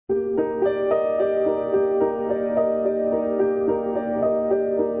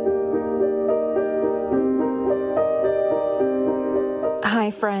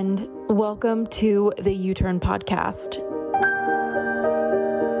friend. Welcome to the U-Turn podcast.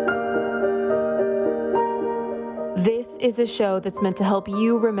 This is a show that's meant to help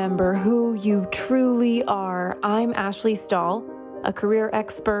you remember who you truly are. I'm Ashley Stahl, a career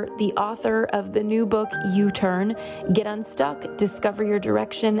expert, the author of the new book, U-Turn, Get Unstuck, Discover Your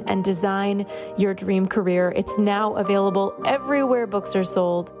Direction, and Design Your Dream Career. It's now available everywhere books are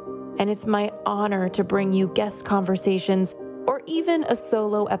sold, and it's my honor to bring you guest conversations or even a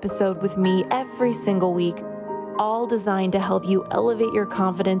solo episode with me every single week, all designed to help you elevate your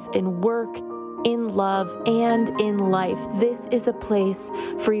confidence in work, in love, and in life. This is a place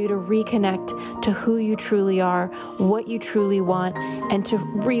for you to reconnect to who you truly are, what you truly want, and to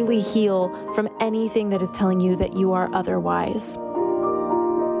really heal from anything that is telling you that you are otherwise.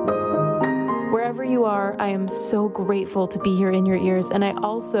 Wherever you are, I am so grateful to be here in your ears. And I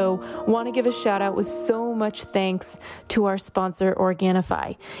also want to give a shout out with so much thanks to our sponsor,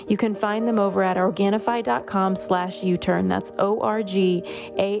 Organifi. You can find them over at Organifi.com/U-Turn. That's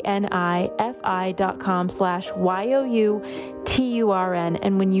ORGANIFI.com/YOUTURN.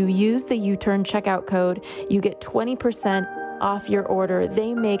 And when you use the U-Turn checkout code, you get 20% off your order.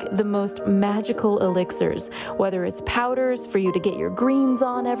 They make the most magical elixirs, whether it's powders for you to get your greens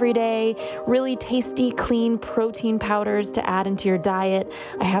on every day, really tasty, clean protein powders to add into your diet.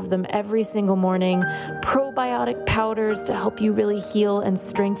 I have them every single morning. Probiotic powders to help you really heal and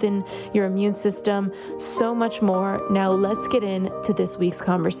strengthen your immune system. So much more. Now let's get into this week's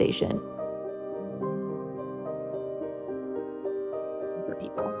conversation.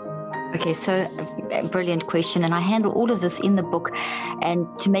 Okay, so a brilliant question. And I handle all of this in the book. And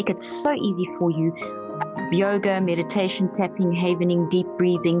to make it so easy for you, yoga, meditation, tapping, havening, deep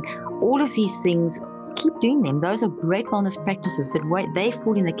breathing, all of these things, keep doing them. Those are great wellness practices, but they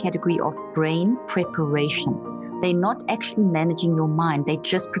fall in the category of brain preparation. They're not actually managing your mind. They're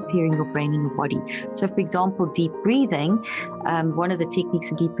just preparing your brain and your body. So, for example, deep breathing, one of the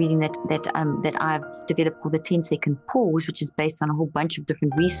techniques of deep breathing that I've developed called the 10-second pause, which is based on a whole bunch of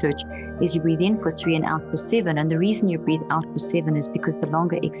different research, is you breathe in for 3 and out for 7. And the reason you breathe out for 7 is because the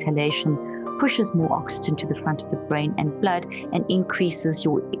longer exhalation pushes more oxygen to the front of the brain and blood and increases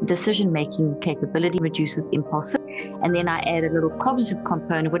your decision-making capability, reduces impulse. And then I add a little cognitive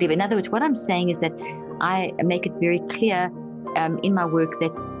component, whatever. In other words, what I'm saying is that I make it very clear in my work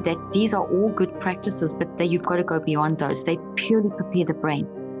that these are all good practices, but that you've got to go beyond those. They purely prepare the brain.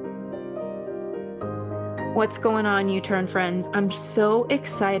 What's going on, U-Turn friends? I'm so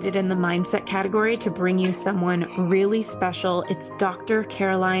excited in the mindset category to bring you someone really special. It's Dr.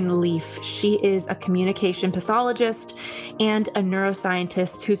 Caroline Leaf. She is a communication pathologist and a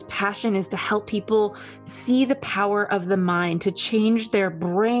neuroscientist whose passion is to help people see the power of the mind, to change their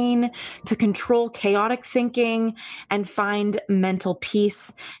brain, to control chaotic thinking, and find mental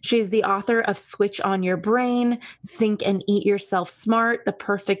peace. She's the author of Switch on Your Brain, Think and Eat Yourself Smart, The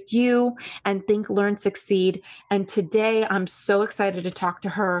Perfect You, and Think, Learn, Succeed. And today I'm so excited to talk to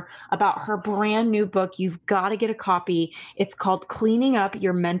her about her brand new book. You've got to get a copy. It's called Cleaning Up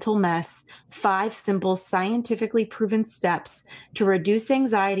Your Mental Mess, 5 Simple Scientifically Proven Steps to Reduce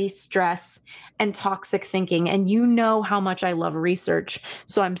Anxiety, Stress, and Toxic Thinking. And you know how much I love research.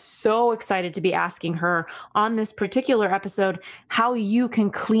 So I'm so excited to be asking her on this particular episode how you can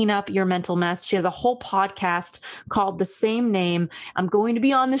clean up your mental mess. She has a whole podcast called the same name. I'm going to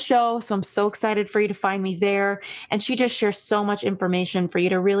be on the show, so I'm so excited for you to find me there. And she just shares so much information for you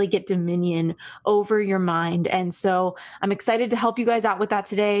to really get dominion over your mind. And so I'm excited to help you guys out with that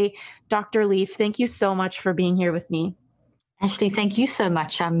today. Dr. Leaf, thank you so much for being here with me. Ashley, thank you so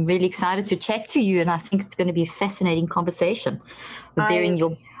much. I'm really excited to chat to you, and I think it's going to be a fascinating conversation. We're bearing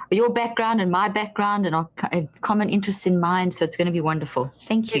your background and my background and our common interest in mind, so it's going to be wonderful.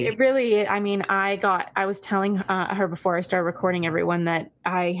 Thank you. It really is. I mean, I was telling her before I started recording everyone that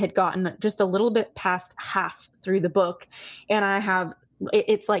I had gotten just a little bit past half through the book, and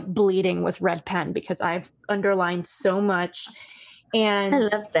it's like bleeding with red pen because I've underlined so much. And I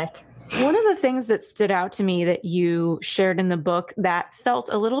love that. One of the things that stood out to me that you shared in the book that felt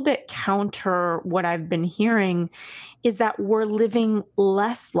a little bit counter what I've been hearing is that we're living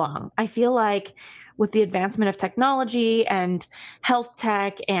less long. I feel like with the advancement of technology and health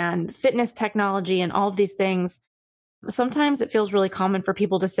tech and fitness technology and all of these things, sometimes it feels really common for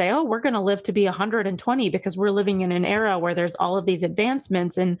people to say, oh, we're going to live to be 120 because we're living in an era where there's all of these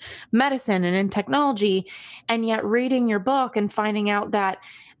advancements in medicine and in technology. And yet reading your book and finding out that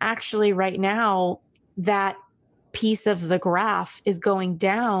actually right now that piece of the graph is going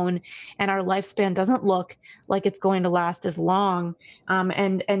down and our lifespan doesn't look like it's going to last as long,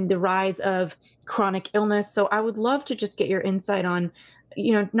 and the rise of chronic illness. So I would love to just get your insight on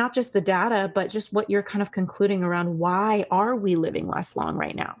not just the data, but just what you're kind of concluding around why are we living less long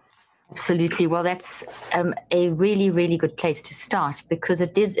right now? Absolutely. Well, that's a really, really good place to start, because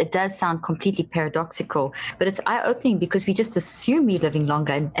it does sound completely paradoxical, but it's eye-opening because we just assume we're living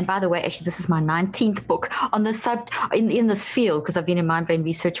longer. And by the way, actually, this is my 19th book on this in this field, because I've been in mind brain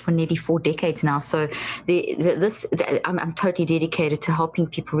research for nearly 4 decades now. So I'm totally dedicated to helping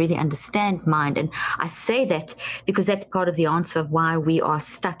people really understand mind. And I say that because that's part of the answer of why we are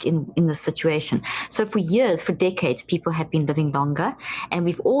stuck in this situation. So for years, for decades, people have been living longer, and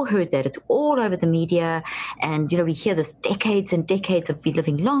we've all heard that. It's all over the media, and we hear this decades and decades of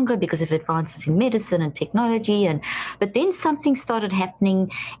living longer because of advances in medicine and technology. But then something started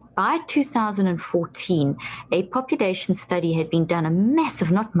happening. By 2014, a population study had been done, a massive,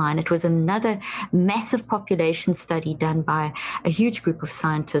 not mine, it was another massive population study done by a huge group of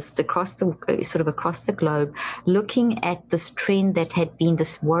scientists across the globe, looking at this trend that had been,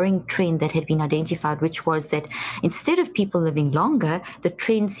 this worrying trend that had been identified, which was that instead of people living longer, the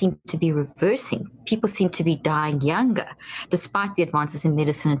trend seemed to be reversing. People seemed to be dying younger, despite the advances in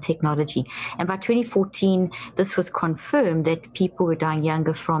medicine and technology. And by 2014, this was confirmed that people were dying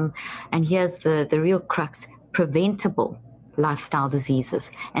younger from, and here's the real crux, preventable lifestyle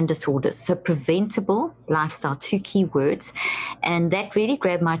diseases and disorders. So preventable lifestyle, 2 key words. And that really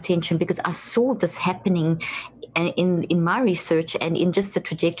grabbed my attention because I saw this happening in my research and in just the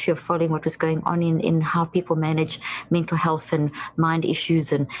trajectory of following what was going on in how people manage mental health and mind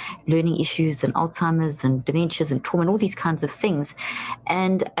issues and learning issues and Alzheimer's and dementias and trauma and all these kinds of things.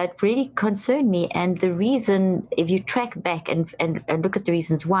 And it really concerned me. And the reason, if you track back and look at the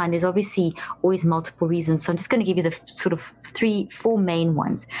reasons why, and there's obviously always multiple reasons. So I'm just going to give you the sort of 4 main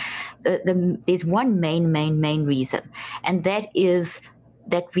ones. There's one main reason, and that is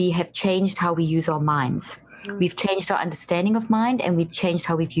that we have changed how we use our minds. We've changed our understanding of mind, and we've changed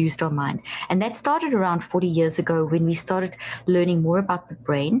how we've used our mind. And that started around 40 years ago when we started learning more about the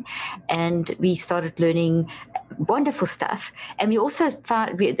brain, and we started learning wonderful stuff. And we also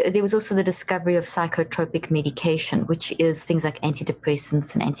found there was also the discovery of psychotropic medication, which is things like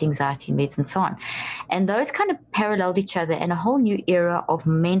antidepressants and anti-anxiety meds and so on. And those kind of paralleled each other, and a whole new era of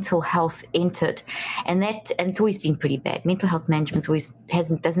mental health entered. And it's always been pretty bad. Mental health management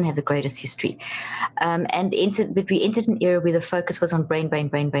doesn't have the greatest history. But we entered an era where the focus was on brain.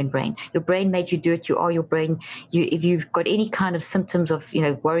 Your brain made you do it. You are your brain. If you've got any kind of symptoms of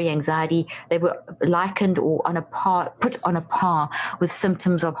worry, anxiety, they were likened or put on a par with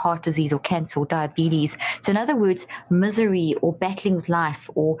symptoms of heart disease or cancer or diabetes. So in other words, misery or battling with life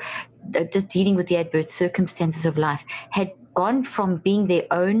or just dealing with the adverse circumstances of life had gone from being their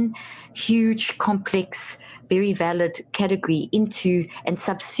own huge, complex, very valid category into and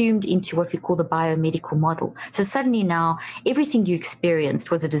subsumed into what we call the biomedical model. So suddenly now everything you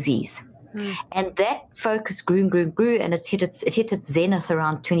experienced was a disease. And that focus grew, and it hit its zenith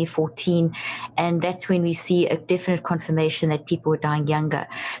around 2014, and that's when we see a definite confirmation that people were dying younger.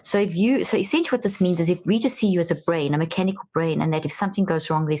 So essentially what this means is if we just see you as a brain, a mechanical brain, and that if something goes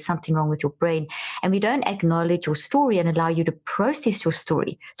wrong, there's something wrong with your brain, and we don't acknowledge your story and allow you to process your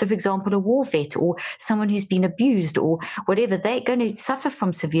story. So for example, a war vet or someone who's been abused or whatever, they're going to suffer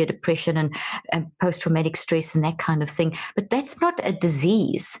from severe depression and post-traumatic stress and that kind of thing. But that's not a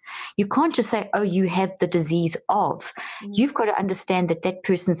disease. You can't just say, oh, you have the disease of. You've got to understand that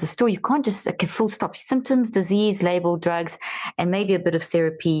person's the story. You can't just full stop. Symptoms, disease, label, drugs, and maybe a bit of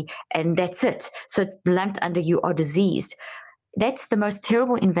therapy, and that's it. So it's lumped under you are diseased. That's the most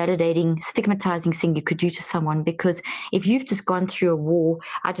terrible, invalidating, stigmatizing thing you could do to someone, because if you've just gone through a war,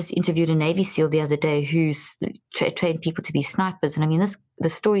 I just interviewed a Navy SEAL the other day who's trained people to be snipers. And I mean, the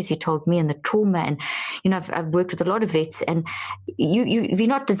stories he told me and the trauma, and I've worked with a lot of vets, and you're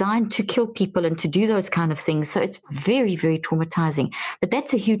not designed to kill people and to do those kind of things. So it's very, very traumatizing. But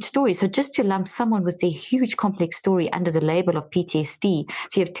that's a huge story. So just to lump someone with a huge complex story under the label of PTSD,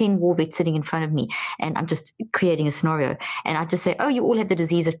 so you have 10 war vets sitting in front of me, and I'm just creating a scenario, and I just say, oh, you all have the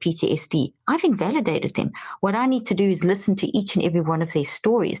disease of PTSD. I've invalidated them. What I need to do is listen to each and every one of their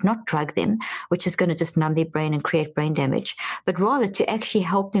stories, not drug them, which is going to just numb their brain and create brain damage, but rather to actually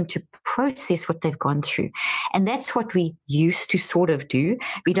help them to process what they've gone through. And that's what we used to sort of do.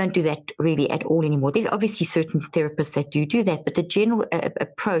 We don't do that really at all anymore. There's obviously certain therapists that do that, but the general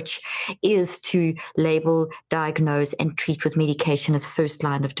approach is to label, diagnose, and treat with medication as first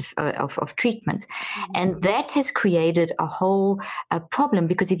line of treatment. And that has created a whole problem,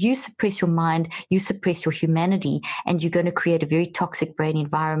 because if you suppress your mind, you suppress your humanity, and you're going to create a very toxic brain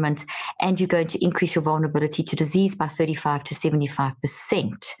environment, and you're going to increase your vulnerability to disease by 35 to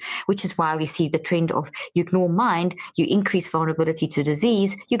 75%, which is why we see the trend of you ignore mind, you increase vulnerability to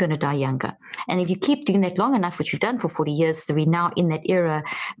disease, you're going to die younger. And if you keep doing that long enough, which you've done for 40 years, so we're now in that era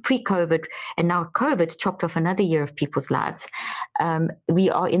pre-COVID, and now COVID's chopped off another year of people's lives. We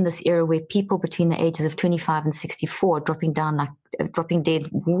are in this era where people between the ages of 25 and 64 are dropping dead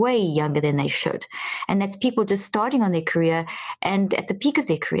way younger than they should. And that's people just starting on their career and at the peak of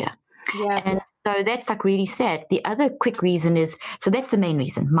their career. Yes. And so that's like really sad. The other quick reason is, so that's the main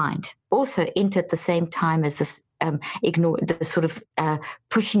reason, mind. Also enter at the same time as this ignore the sort of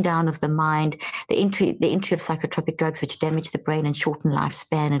pushing down of the mind, the entry of psychotropic drugs, which damage the brain and shorten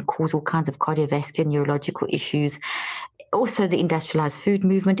lifespan and cause all kinds of cardiovascular neurological issues. Also, the industrialized food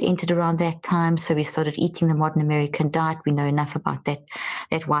movement entered around that time. So we started eating the modern American diet. We know enough about that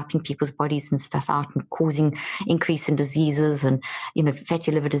wiping people's bodies and stuff out and causing increase in diseases and,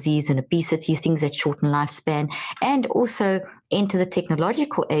 fatty liver disease and obesity, things that shorten lifespan. And also enter the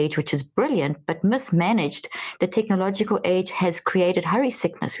technological age, which is brilliant, but mismanaged. The technological age has created hurry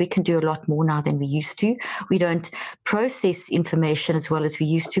sickness. We can do a lot more now than we used to. We don't process information as well as we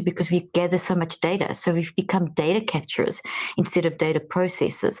used to because we gather so much data. So we've become data capturers instead of data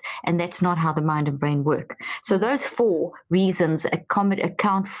processors. And that's not how the mind and brain work. So those 4 reasons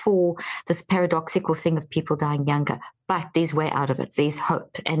account for this paradoxical thing of people dying younger. But there's way out of it. There's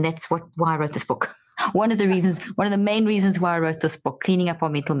hope. And that's why I wrote this book. One of the main reasons why I wrote this book, cleaning up our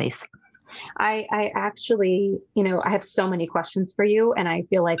mental mess. I actually, I have so many questions for you, and I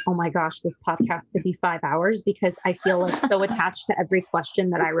feel like, oh my gosh, this podcast could be 5 hours because I feel like so attached to every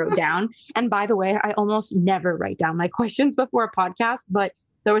question that I wrote down. And by the way, I almost never write down my questions before a podcast, but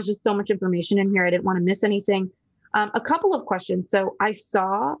there was just so much information in here. I didn't want to miss anything. A couple of questions. So I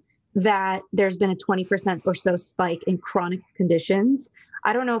saw that there's been a 20% or so spike in chronic conditions.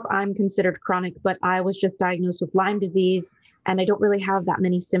 I don't know if I'm considered chronic, but I was just diagnosed with Lyme disease, and I don't really have that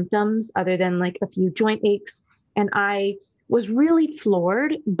many symptoms other than like a few joint aches. And I was really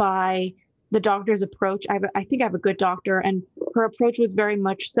floored by the doctor's approach. I think I have a good doctor, and her approach was very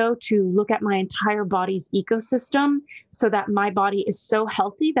much so to look at my entire body's ecosystem so that my body is so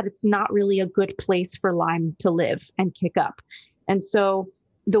healthy that it's not really a good place for Lyme to live and kick up. And so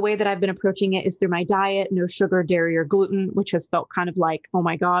the way that I've been approaching it is through my diet, no sugar, dairy, or gluten, which has felt kind of like, oh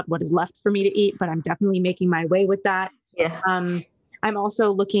my God, what is left for me to eat? But I'm definitely making my way with that. Yeah. I'm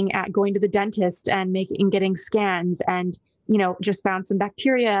also looking at going to the dentist and getting scans and, just found some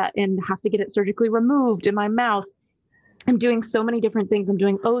bacteria and have to get it surgically removed in my mouth. I'm doing so many different things. I'm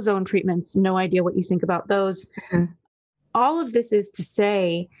doing ozone treatments. No idea what you think about those. Mm-hmm. All of this is to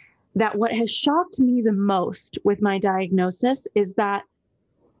say that what has shocked me the most with my diagnosis is that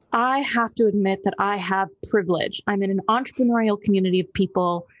I have to admit that I have privilege. I'm in an entrepreneurial community of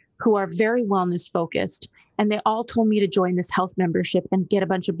people who are very wellness focused, and they all told me to join this health membership and get a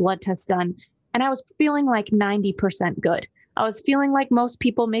bunch of blood tests done. And I was feeling like 90% good. I was feeling like most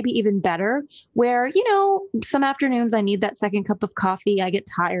people, maybe even better, where, some afternoons I need that second cup of coffee. I get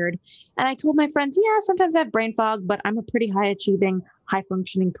tired. And I told my friends, yeah, sometimes I have brain fog, but I'm a pretty high achieving, high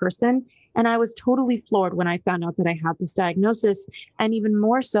functioning person. And I was totally floored when I found out that I had this diagnosis. And even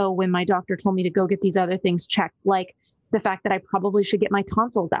more so when my doctor told me to go get these other things checked, like the fact that I probably should get my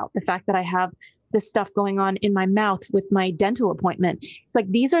tonsils out, the fact that I have this stuff going on in my mouth with my dental appointment. It's like,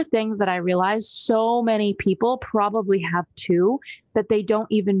 these are things that I realize so many people probably have too, that they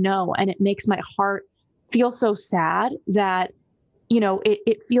don't even know. And it makes my heart feel so sad that,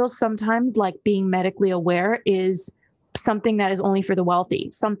 it feels sometimes like being medically aware is something that is only for the wealthy,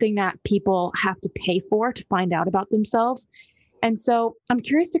 something that people have to pay for to find out about themselves. And so I'm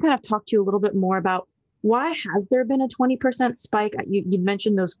curious to kind of talk to you a little bit more about why has there been a 20% spike? You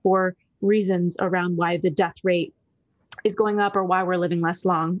mentioned those 4 reasons around why the death rate is going up or why we're living less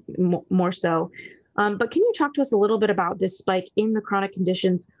long, more so. But can you talk to us a little bit about this spike in the chronic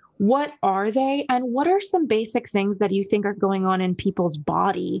conditions? What are they? And what are some basic things that you think are going on in people's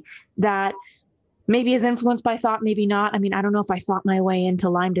body that maybe is influenced by thought, maybe not? I mean, I don't know if I thought my way into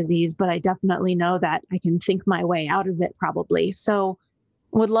Lyme disease, but I definitely know that I can think my way out of it probably. So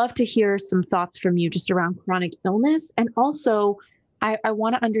would love to hear some thoughts from you just around chronic illness. And also, I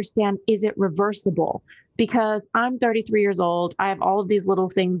want to understand, is it reversible? Because I'm 33 years old. I have all of these little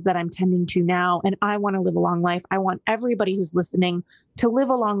things that I'm tending to now, and I want to live a long life. I want everybody who's listening to live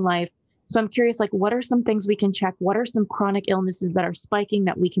a long life. So I'm curious, like, what are some things we can check? What are some chronic illnesses that are spiking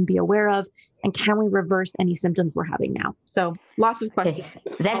that we can be aware of? And can we reverse any symptoms we're having now? So lots of questions.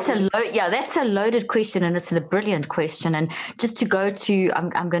 Okay. That's a loaded question, and it's a brilliant question. And just to go to,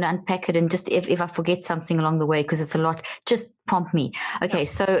 I'm going to unpack it, and just if I forget something along the way, because it's a lot, just prompt me. Okay,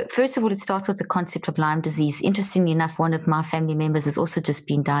 so first of all, let's start with the concept of Lyme disease. Interestingly enough, one of my family members has also just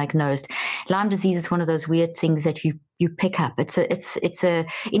been diagnosed. Lyme disease is one of those weird things that you pick up. It's a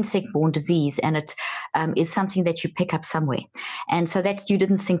insect-borne disease, and it is something that you pick up somewhere. And so you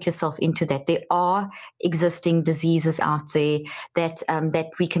didn't think yourself into that. There are existing diseases out there that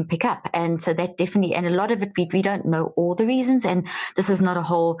we can pick up, and so that definitely, and a lot of it we don't know all the reasons. And this is not a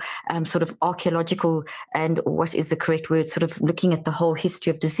whole sort of archaeological, and what is the correct word, sort of looking at the whole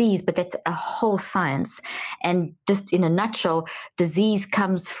history of disease, but that's a whole science. And just in a nutshell, disease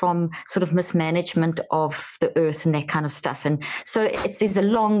comes from sort of mismanagement of the earth and that kind of stuff. And so there's a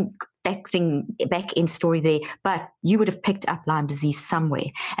long back end story there, but you would have picked up Lyme disease somewhere,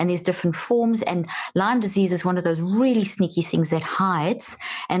 and there's different forms. And Lyme disease is one of those really sneaky things that hides,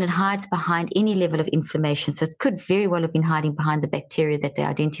 and it hides behind any level of inflammation. So it could very well have been hiding behind the bacteria that they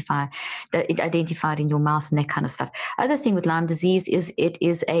identified in your mouth and that kind of stuff. Other thing with Lyme disease is it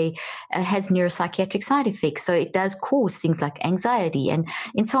has neuropsychiatric side effects. So it does cause things like anxiety and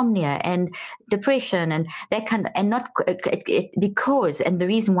insomnia and depression and that kind of, and not because, and the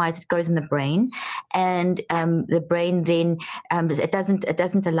reason why is it goes in the brain, and the brain then it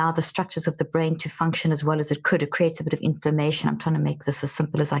doesn't allow the structures of the brain to function as well as it could. It creates a bit of inflammation. I'm trying to make this as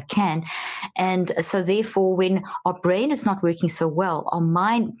simple as I can. And so therefore, when our brain is not working so well,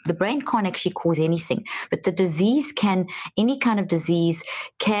 the brain can't actually cause anything, but the disease can, any kind of disease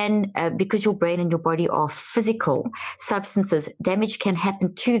can, because your brain and your body are physical substances, damage can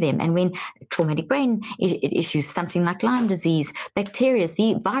happen to them. And when traumatic brain issues, something like Lyme disease, bacteria,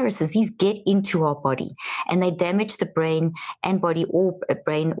 the viruses, these get into our body and they damage the brain and body, or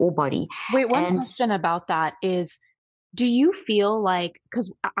brain or body. Wait, one question about that is, do you feel like,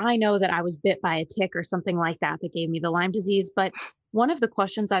 because I know that I was bit by a tick or something like that gave me the Lyme disease, but one of the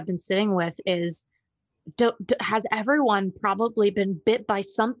questions I've been sitting with is, has everyone probably been bit by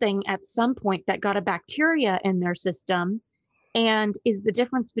something at some point that got a bacteria in their system? And is the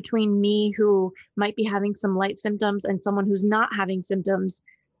difference between me, who might be having some light symptoms, and someone who's not having symptoms,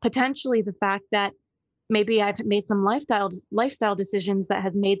 potentially the fact that maybe I've made some lifestyle decisions that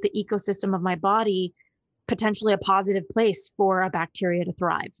has made the ecosystem of my body potentially a positive place for a bacteria to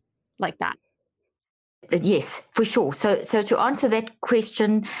thrive like that? Yes, for sure. So to answer that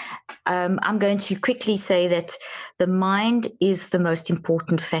question, I'm going to quickly say that the mind is the most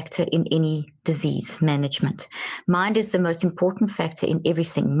important factor in any disease management. Mind is the most important factor in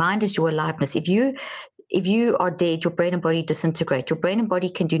everything. Mind is your aliveness. If you are dead, your brain and body disintegrate. Your brain and body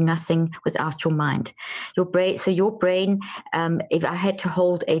can do nothing without your mind. Your brain, if I had to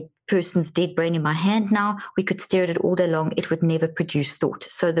hold a person's dead brain in my hand now, we could stare at it all day long. It would never produce thought.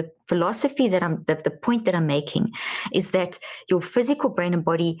 So the philosophy the point that I'm making is that your physical brain and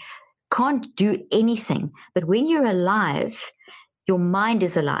body can't do anything. But when you're alive, your mind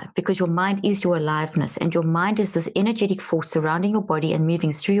is alive, because your mind is your aliveness, and your mind is this energetic force surrounding your body and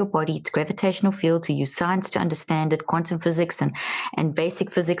moving through your body. It's gravitational field, to use science to understand it, quantum physics and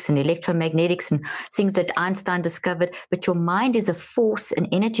basic physics and electromagnetics and things that Einstein discovered. But your mind is a force, an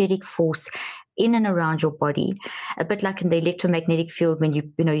energetic force in and around your body, a bit like in the electromagnetic field when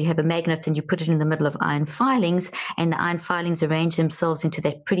you have a magnet and you put it in the middle of iron filings, and the iron filings arrange themselves into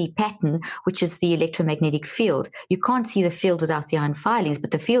that pretty pattern, which is the electromagnetic field. You can't see the field without the iron filings,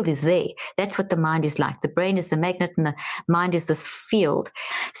 but the field is there. That's what the mind is like. The brain is the magnet and the mind is this field.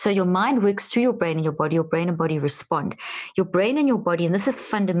 So your mind works through your brain and body respond. Your brain and your body, and this is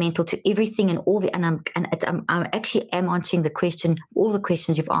fundamental to everything and all the, I actually am answering all the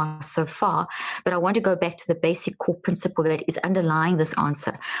questions you've asked so far. But I want to go back to the basic core principle that is underlying this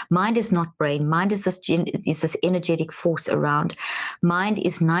answer. Mind is not brain. Mind is this energetic force around. Mind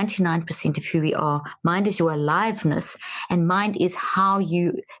is 99% of who we are. Mind is your aliveness, and mind is how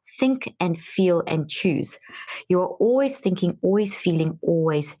you think and feel and choose. You are always thinking, always feeling,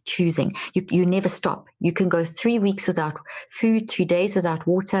 always choosing. You never stop. You can go 3 weeks without food, 3 days without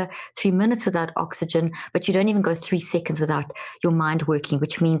water, 3 minutes without oxygen, but you don't even go 3 seconds without your mind working,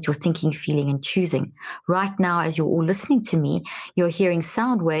 which means you're thinking, feeling, and choosing. Right now, as you're all listening to me, you're hearing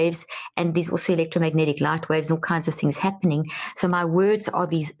sound waves, and there's also electromagnetic light waves and all kinds of things happening. So my words are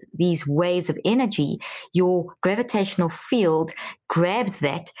these waves of energy. Your gravitational field grabs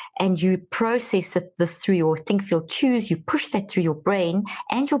that and you process this through your think, feel, choose. You push that through your brain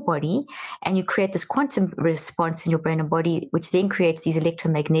and your body, and you create this quantum response in your brain and body, which then creates these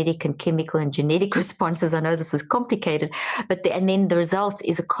electromagnetic and chemical and genetic responses. I know this is complicated, but and then the result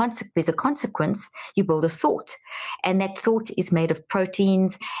is there's a consequence. You build a thought, and that thought is made of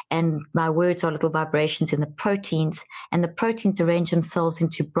proteins, and my words are little vibrations in the proteins, and the proteins arrange themselves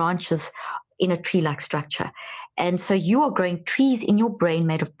into branches in a tree-like structure. And so you are growing trees in your brain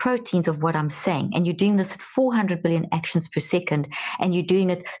made of proteins of what I'm saying. And you're doing this at 400 billion actions per second, and you're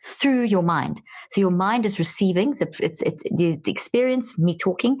doing it through your mind. So your mind is receiving, it's the experience, me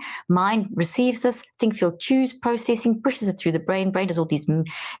talking, mind receives this, think, feel, choose, processing, pushes it through the brain. Brain does all these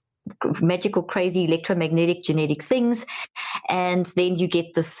magical, crazy electromagnetic genetic things, and then you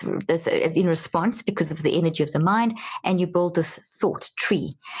get this in response because of the energy of the mind, and you build this thought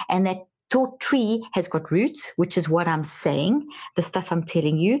tree. And that thought tree has got roots, which is what I'm saying, the stuff I'm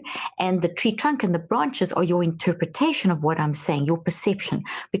telling you, and the tree trunk and the branches are your interpretation of what I'm saying, your perception,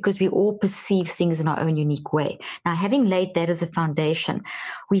 because we all perceive things in our own unique way. Now, having laid that as a foundation,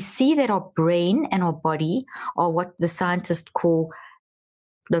 we see that our brain and our body are what the scientists call,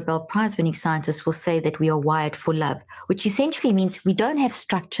 Nobel Prize winning scientists will say, that we are wired for love, which essentially means we don't have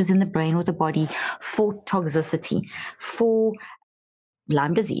structures in the brain or the body for toxicity, for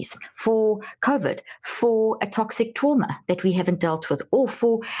Lyme disease, for COVID, for a toxic trauma that we haven't dealt with, or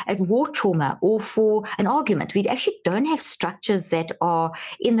for a war trauma, or for an argument. We actually don't have structures that are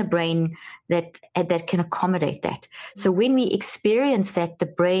in the brain that can accommodate that. So when we experience that, the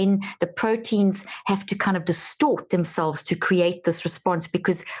brain, the proteins have to kind of distort themselves to create this response,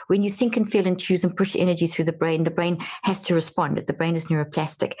 because when you think and feel and choose and push energy through the brain has to respond. The brain is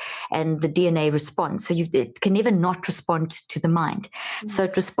neuroplastic, and the DNA responds. So it can never not respond to the mind. So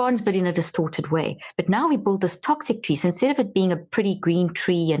it responds, but in a distorted way. But now we build this toxic tree. So instead of it being a pretty green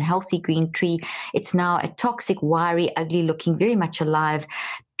tree and healthy green tree, it's now a toxic, wiry, ugly looking, very much alive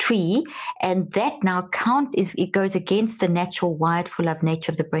tree. And that now it goes against the natural wired for love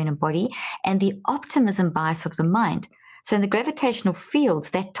nature of the brain and body, and the optimism bias of the mind. So in the gravitational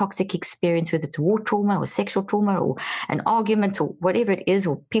fields, that toxic experience, whether it's war trauma or sexual trauma or an argument or whatever it is,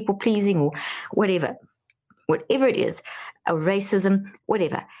 or people pleasing or whatever it is, or racism,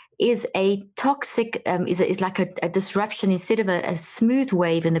 whatever, is a toxic, is like a disruption. Instead of a smooth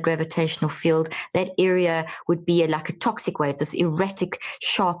wave in the gravitational field, that area would be like a toxic wave, this erratic,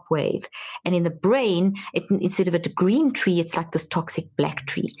 sharp wave. And in the brain, instead of a green tree, it's like this toxic black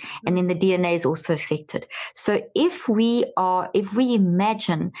tree. And then the DNA is also affected. So if we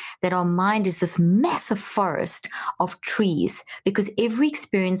imagine that our mind is this massive forest of trees, because every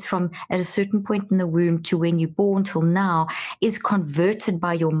experience from at a certain point in the womb to when you're born till now is converted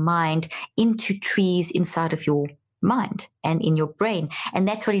by your mind into trees inside of your mind and in your brain. And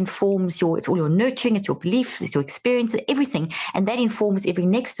that's what informs it's all your nurturing, it's your beliefs, it's your experience, everything. And that informs every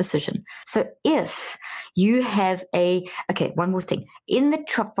next decision. So if you have one more thing. In the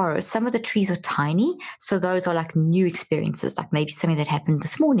forest, some of the trees are tiny. So those are like new experiences, like maybe something that happened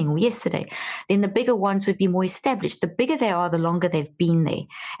this morning or yesterday. Then the bigger ones would be more established. The bigger they are, the longer they've been there.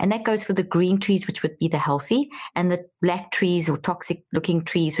 And that goes for the green trees, which would be the healthy, and the black trees or toxic looking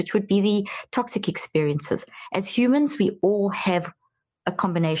trees, which would be the toxic experiences. As humans, we all have a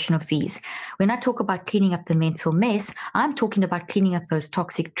combination of these. When I talk about cleaning up the mental mess, I'm talking about cleaning up those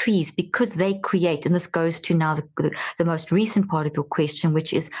toxic trees, because they create, and this goes to now the most recent part of your question,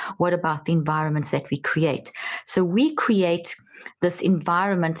 which is, what about the environments that we create? So we create this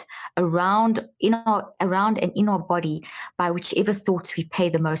environment around and in our body by whichever thoughts we pay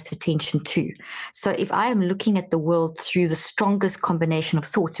the most attention to. So if I am looking at the world through the strongest combination of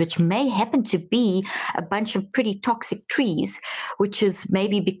thoughts, which may happen to be a bunch of pretty toxic trees, which is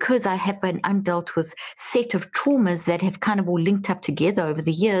maybe because I have an undealt with set of traumas that have kind of all linked up together over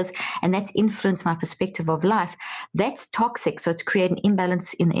the years, and that's influenced my perspective of life, that's toxic. So it's creating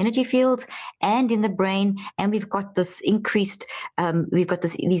imbalance in the energy fields and in the brain, and we've got this increased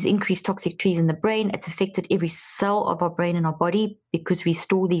these increased toxic trees in the brain. It's affected every cell of our brain and our body, because we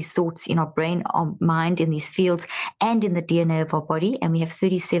store these thoughts in our brain, our mind, in these fields, and in the DNA of our body. And we have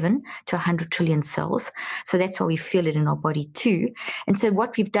 37 to 100 trillion cells. So that's why we feel it in our body too. And so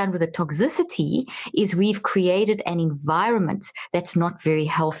what we've done with the toxicity is we've created an environment that's not very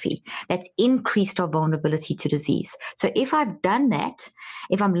healthy, that's increased our vulnerability to disease. So if I've done that,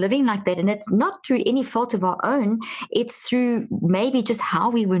 if I'm living like that, and it's not through any fault of our own, it's through maybe just how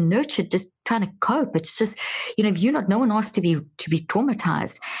we were nurtured, just trying to cope. It's just, no one asked to be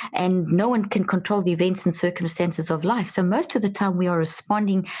traumatized, and no one can control the events and circumstances of life. So most of the time we are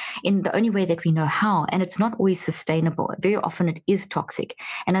responding in the only way that we know how, and it's not always sustainable. Very often it is toxic,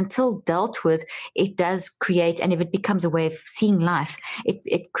 and until dealt with, it does create, and if it becomes a way of seeing life,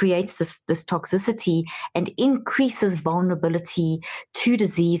 it creates this toxicity and increases vulnerability to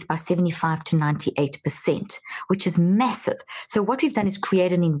disease by 75 to 98%, which is massive. So what we've done is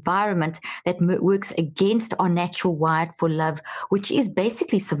create an environment that works against our natural wired for love, which is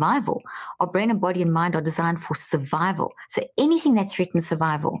basically survival. Our brain and body and mind are designed for survival. So anything that threatens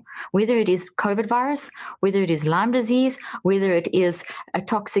survival, whether it is COVID virus, whether it is Lyme disease, whether it is a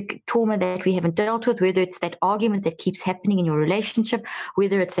toxic trauma that we haven't dealt with, whether it's that argument that keeps happening in your relationship,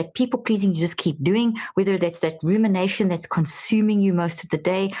 whether it's that people pleasing you just keep doing, whether that's that rumination that's consuming you most of the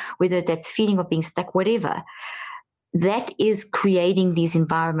day, whether that's feeling of being stuck, whatever, that is creating these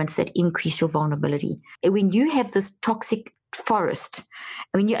environments that increase your vulnerability. When you have this toxic forest,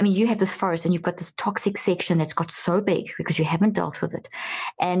 you have this forest and you've got this toxic section that's got so big because you haven't dealt with it,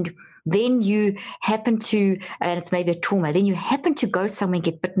 and then you happen to, and it's maybe a trauma, then you happen to go somewhere and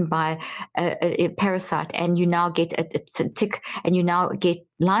get bitten by a parasite, and you now get a tick, and you now get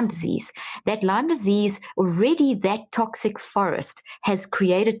Lyme disease. That Lyme disease, already that toxic forest has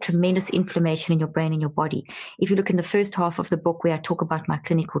created tremendous inflammation in your brain and your body. If you look in the first half of the book where I talk about my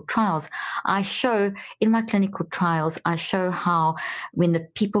clinical trials, I show how when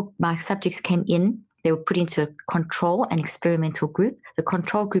my subjects came in, they were put into a control and experimental group. The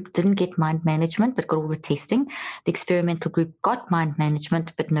control group didn't get mind management, but got all the testing. The experimental group got mind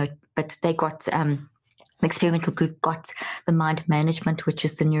management, but they got, the experimental group got the mind management, which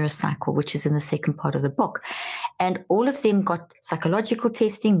is the neurocycle, which is in the second part of the book. And all of them got psychological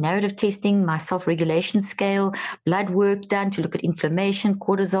testing, narrative testing, my self-regulation scale, blood work done to look at inflammation,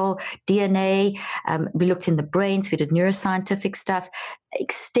 cortisol, DNA. We looked in the brains, we did neuroscientific stuff,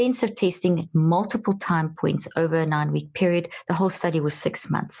 extensive testing at multiple time points over a 9-week period. The whole study was 6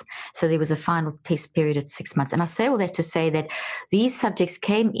 months. So there was a final test period at 6 months. And I say all that to say that these subjects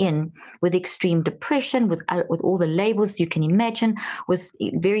came in with extreme depression, with all the labels you can imagine, with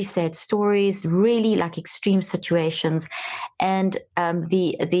very sad stories, really like extreme situations. And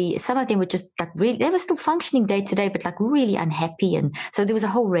some of them were just like really, they were still functioning day to day, but like really unhappy. And so there was a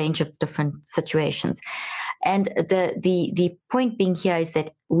whole range of different situations. And the point being here is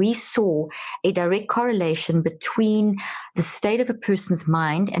that we saw a direct correlation between the state of a person's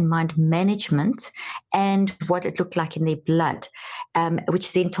mind and mind management and what it looked like in their blood,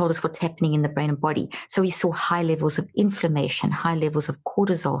 which then told us what's happening in the brain and body. So we saw high levels of inflammation, high levels of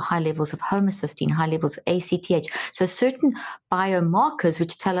cortisol, high levels of homocysteine, high levels of ACTH. So certain biomarkers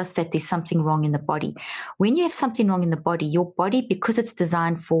which tell us that there's something wrong in the body. When you have something wrong in the body, your body, because it's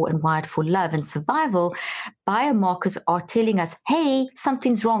designed for and wired for love and survival, biomarkers are telling us, hey,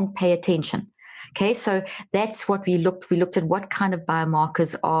 something's wrong, pay attention. Okay, so that's what we looked. We looked at what kind of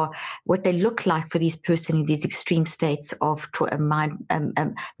biomarkers are, what they look like for these person in these extreme states of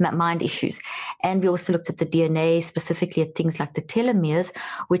mind issues. And we also looked at the DNA, specifically at things like the telomeres,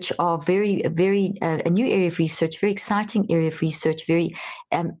 which are very, very a new area of research, very exciting area of research, very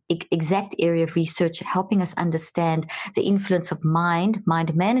exact area of research, helping us understand the influence of mind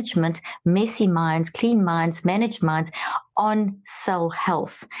management, messy minds, clean minds, managed minds on cell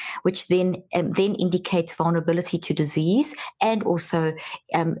health, which then indicates vulnerability to disease and also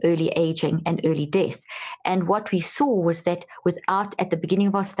early aging and early death. And what we saw was that at the beginning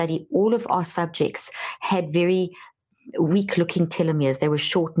of our study, all of our subjects had very weak-looking telomeres. They were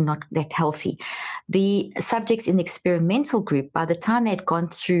short and not that healthy. The subjects in the experimental group, by the time they had gone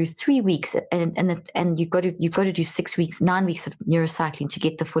through 3 weeks, and you've got to do 6 weeks, 9 weeks of neurocycling to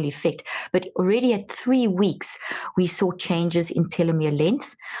get the full effect. But already at 3 weeks, we saw changes in telomere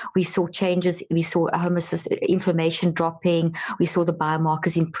length. We saw changes. We saw inflammation dropping. We saw the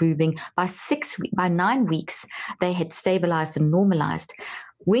biomarkers improving. By 9 weeks, they had stabilized and normalized.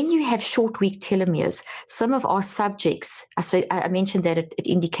 When you have short, weak telomeres, some of our subjects, I mentioned that it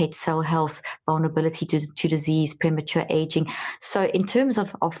indicates cell health, vulnerability to disease, premature aging. So in terms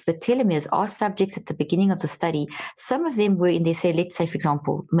of the telomeres, our subjects at the beginning of the study, some of them were in their, let's say, for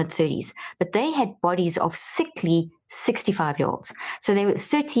example, mid-30s, but they had bodies of sickly 65-year-olds. So they were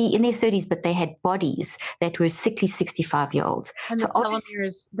in their 30s, but they had bodies that were sickly 65-year-olds. And so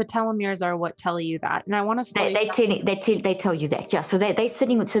the telomeres are what tell you that. And I want to they tell you that, yeah. So they're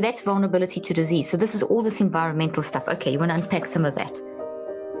sitting with, so that's vulnerability to disease. So this is all this environmental stuff. Okay, you want to unpack some of that?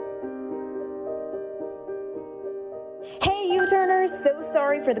 Hey, U-Turners, so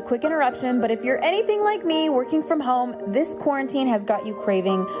sorry for the quick interruption, but if you're anything like me working from home, this quarantine has got you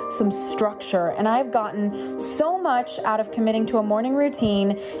craving some structure. And I've gotten so much out of committing to a morning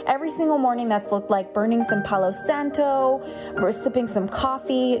routine every single morning that's looked like burning some Palo Santo, or sipping some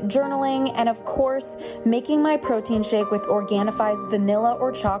coffee, journaling, and of course, making my protein shake with Organifi's vanilla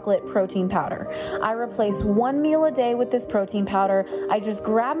or chocolate protein powder. I replace one meal a day with this protein powder. I just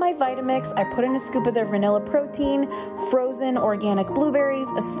grab my Vitamix, I put in a scoop of their vanilla protein, frozen organic blueberries,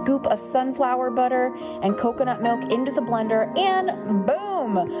 a scoop of sunflower butter, and coconut milk into the blender, and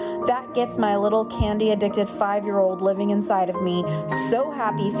boom! That gets my little candy-addicted 5-year-old living inside of me so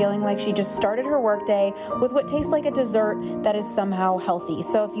happy, feeling like she just started her workday with what tastes like a dessert that is somehow healthy.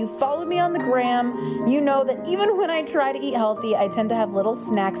 So if you follow me on the gram, you know that even when I try to eat healthy, I tend to have little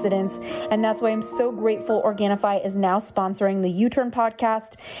snack accidents, and that's why I'm so grateful Organifi is now sponsoring the U-Turn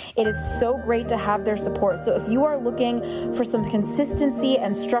podcast. It is so great to have their support. So if you are looking for some consistency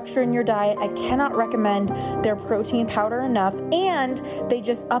and structure in your diet, I cannot recommend their protein powder enough, and they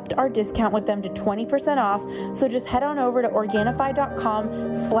just upped our discount with them to 20% off. So just head on over to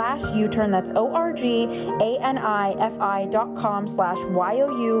Organifi.com/U-Turn. That's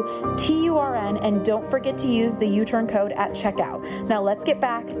ORGANIFI.com/YOUTURN, and don't forget to use the U-Turn code at checkout. Now let's get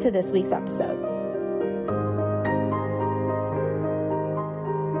back to this week's episode.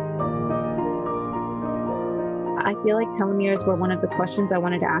 I feel like telomeres were one of the questions I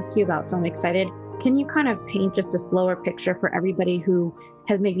wanted to ask you about, so I'm excited. Can you kind of paint just a slower picture for everybody who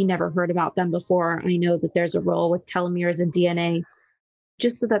has maybe never heard about them before? I know that there's a role with telomeres and DNA,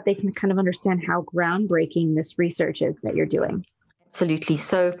 just so that they can kind of understand how groundbreaking this research is that you're doing. Absolutely.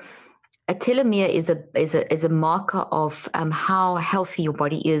 So a telomere is a marker of how healthy your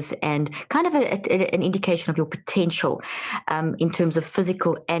body is, and kind of an indication of your potential in terms of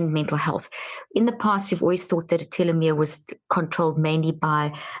physical and mental health. In the past, we've always thought that a telomere was controlled mainly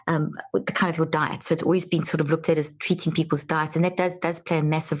by the kind of your diet. So it's always been sort of looked at as treating people's diets, and that does play a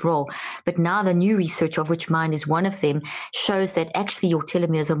massive role. But now the new research, of which mine is one of them, shows that actually your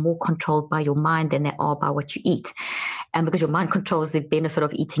telomeres are more controlled by your mind than they are by what you eat. And because your mind controls the benefit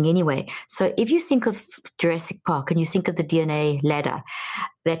of eating anyway. So if you think of Jurassic Park and you think of the DNA ladder,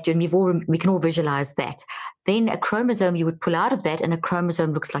 that we can all visualize that. Then a chromosome you would pull out of that, and a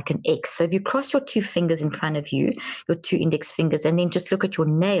chromosome looks like an X. So if you cross your two fingers in front of you, your two index fingers, and then just look at your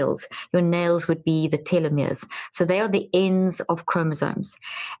nails would be the telomeres. So they are the ends of chromosomes.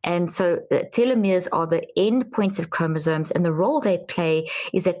 And so the telomeres are the end points of chromosomes, and the role they play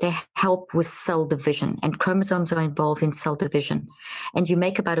is that they help with cell division, and chromosomes are involved in cell division. And you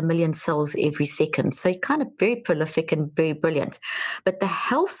make about 1 million cells every second. So you're kind of very prolific and very brilliant. But the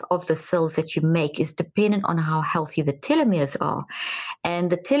health of the cells that you make is dependent on how healthy the telomeres are. And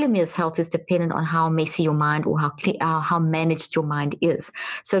the telomeres' health is dependent on how messy your mind, or how managed your mind is.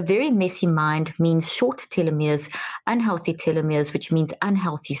 So very messy mind means short telomeres, unhealthy telomeres, which means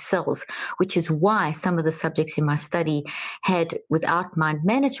unhealthy cells, which is why some of the subjects in my study had, without mind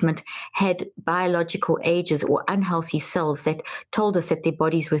management, had biological ages or unhealthy cells that told us that their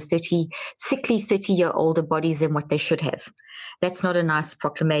bodies were sickly 30-year-older bodies than what they should have. That's not a nice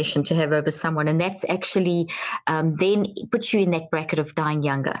proclamation to have over someone. And that's actually then puts you in that bracket of dying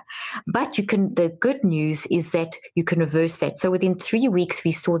younger. But the good news is that you can reverse that. So within 3 weeks,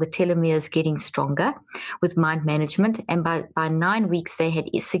 we saw the telomeres getting stronger with mind management. And by 9 weeks, they had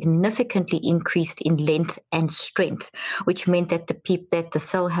significantly increased in length and strength, which meant that the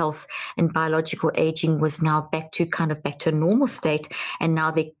cell health and biological aging was now back to a normal state. And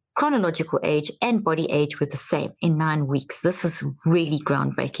now they chronological age and body age were the same in 9 weeks. This is really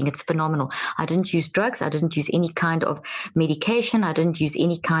groundbreaking. It's phenomenal. I didn't use drugs. I didn't use any kind of medication. I didn't use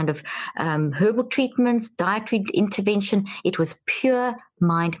any kind of herbal treatments, dietary intervention. It was pure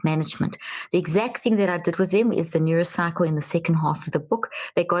mind management. The exact thing that I did with them is the Neurocycle in the second half of the book.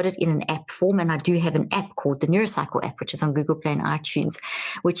 They got it in an app form, and I do have an app called the Neurocycle app, which is on Google Play and iTunes,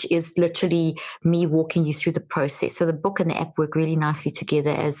 which is literally me walking you through the process. So the book and the app work really nicely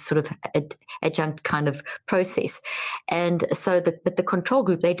together as sort of adjunct kind of process. And so but the control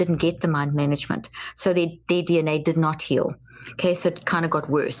group, they didn't get the mind management. So their DNA did not heal. Okay, so it kind of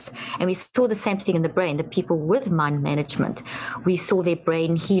got worse. And we saw the same thing in the brain. The people with mind management, we saw their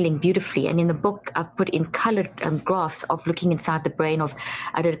brain healing beautifully. And in the book, I've put in colored graphs of looking inside the brain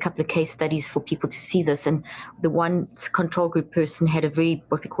I did a couple of case studies for people to see this. And the one control group person had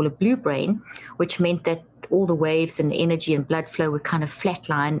what we call a blue brain, which meant that all the waves and the energy and blood flow were kind of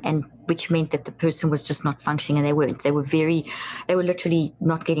flatline, and which meant that the person was just not functioning, and they weren't. They were literally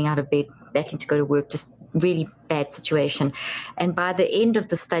not getting out of bed, battling to go to work, just really bad situation. And by the end of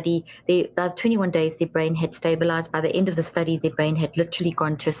the study, by 21 days, their brain had stabilized. By the end of the study, their brain had literally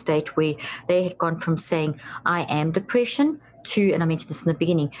gone to a state where they had gone from saying, I am depression, to, and I mentioned this in the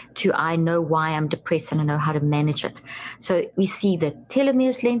beginning, to I know why I'm depressed and I know how to manage it. So we see the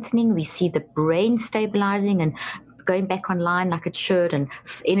telomeres lengthening, we see the brain stabilizing and going back online like it should, and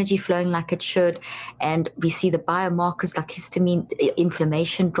energy flowing like it should. And we see the biomarkers like histamine,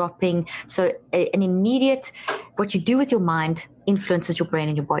 inflammation dropping. So an immediate, what you do with your mind influences your brain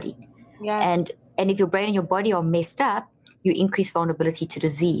and your body. Yes. And if your brain and your body are messed up, you increase vulnerability to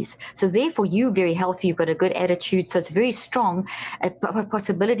disease. So therefore, you're very healthy. You've got a good attitude. So it's very strong a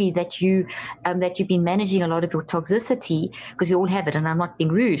possibility that you've been managing a lot of your toxicity, because we all have it. And I'm not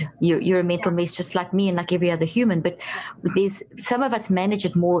being rude. You're a mental mess just like me and like every other human. But there's some of us manage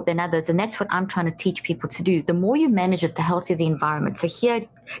it more than others, and that's what I'm trying to teach people to do. The more you manage it, the healthier the environment. So here,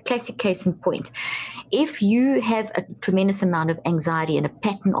 classic case in point. If you have a tremendous amount of anxiety and a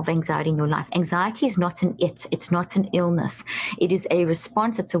pattern of anxiety in your life, anxiety is not an it's not an illness. It is a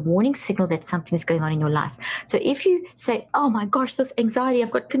response. It's a warning signal that something is going on in your life. So if you say, oh my gosh, this anxiety,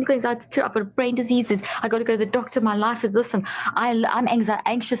 I've got clinical anxiety too, I've got brain diseases, I got to go to the doctor, my life is this, and I'm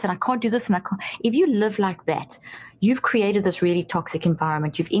anxious and I can't do this and I can't. If you live like that, you've created this really toxic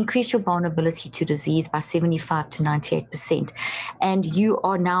environment. You've increased your vulnerability to disease by 75 to 98%, and you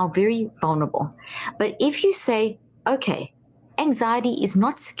are now very vulnerable. But if you say, okay, anxiety is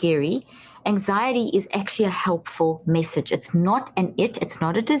not scary, anxiety is actually a helpful message. It's not it's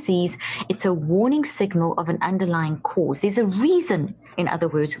not a disease. It's a warning signal of an underlying cause. There's a reason, in other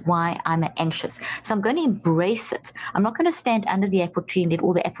words, why I'm anxious. So I'm going to embrace it. I'm not going to stand under the apple tree and let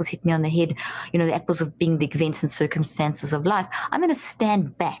all the apples hit me on the head, the apples of being the events and circumstances of life. I'm going to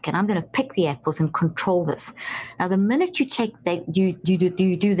stand back and I'm going to pick the apples and control this. Now, the minute you take that, you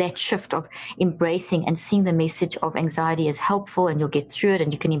do that shift of embracing and seeing the message of anxiety as helpful, and you'll get through it,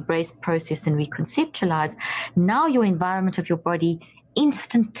 and you can embrace, process, and reconceptualize. Now your environment of your body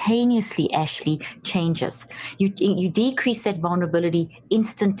instantaneously, Ashley, changes. You decrease that vulnerability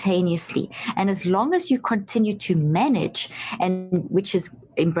instantaneously. And as long as you continue to manage, and which is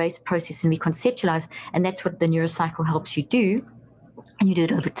embrace, process, and reconceptualize, and that's what the neurocycle helps you do, and you do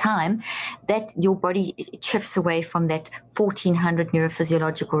it over time, that your body shifts away from that 1,400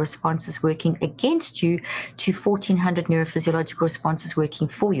 neurophysiological responses working against you to 1,400 neurophysiological responses working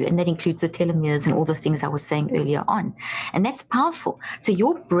for you. And that includes the telomeres and all the things I was saying earlier on. And that's powerful. So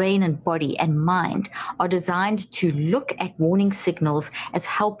your brain and body and mind are designed to look at warning signals as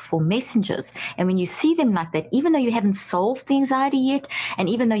helpful messengers. And when you see them like that, even though you haven't solved the anxiety yet, and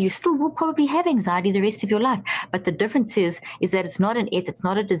even though you still will probably have anxiety the rest of your life, but the difference is that it's not it's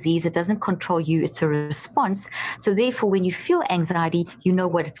not a disease. It doesn't control you. It's a response. So therefore, when you feel anxiety, you know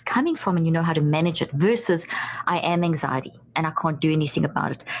what it's coming from and you know how to manage it, versus I am anxiety and I can't do anything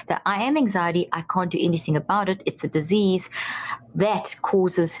about it. That I am anxiety, I can't do anything about it. It's a disease that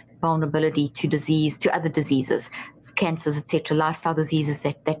causes vulnerability to disease, to other diseases, cancers, etc., lifestyle diseases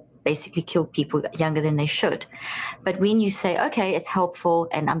that basically kill people younger than they should. But when you say, okay, it's helpful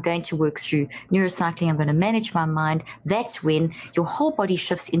and I'm going to work through neurocycling, I'm going to manage my mind, that's when your whole body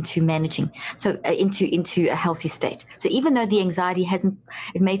shifts into managing, so into a healthy state. So even though the anxiety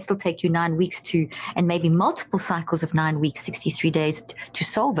it may still take you 9 weeks and maybe multiple cycles of 9 weeks, 63 days to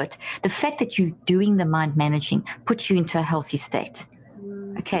solve it, the fact that you're doing the mind managing puts you into a healthy state.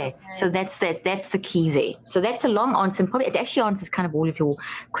 Okay, so that's the key there. So that's a long answer, and probably it actually answers kind of all of your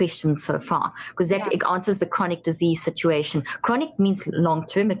questions so far, because it answers the chronic disease situation. Chronic means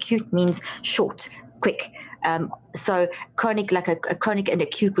long-term, acute means short, quick. So chronic, like a chronic and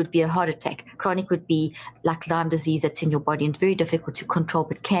acute would be a heart attack. Chronic would be like Lyme disease that's in your body and it's very difficult to control,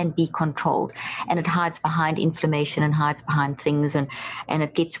 but can be controlled. And it hides behind inflammation and hides behind things. And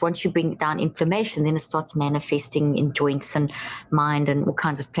it gets, once you bring down inflammation, then it starts manifesting in joints and mind and all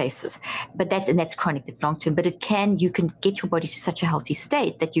kinds of places. But that's chronic, that's long term. But you can get your body to such a healthy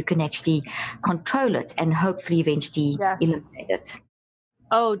state that you can actually control it and hopefully eventually eliminate it.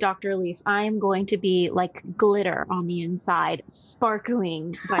 Oh, Dr. Leaf, I am going to be like glitter on the inside,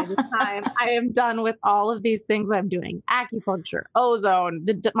 sparkling by the time I am done with all of these things I'm doing. Acupuncture, ozone,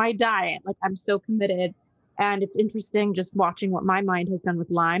 my diet. Like, I'm so committed. And it's interesting just watching what my mind has done with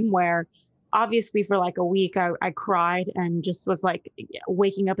Lyme, where obviously for like a week, I cried and just was like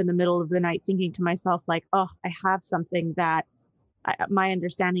waking up in the middle of the night thinking to myself, like, oh, I have something that my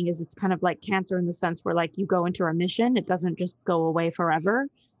understanding is it's kind of like cancer in the sense where like you go into remission, it doesn't just go away forever.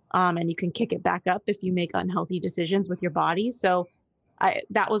 And you can kick it back up if you make unhealthy decisions with your body. So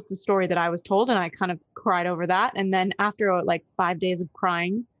that was the story that I was told, and I kind of cried over that. And then after like 5 days of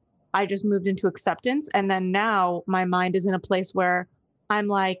crying, I just moved into acceptance. And then now my mind is in a place where I'm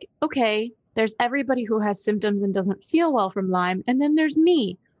like, okay, there's everybody who has symptoms and doesn't feel well from Lyme. And then there's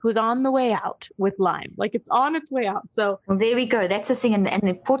me who's on the way out with Lyme. Like it's on its way out. So Well, there we go. That's the thing. And the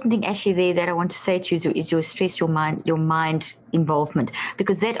important thing actually there that I want to say to you is your stress, your mind involvement,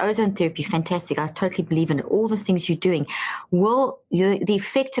 because that ozone therapy, fantastic. I totally believe in it. All the things you're doing the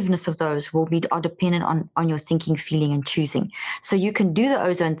effectiveness of those are dependent on your thinking, feeling, and choosing. So you can do the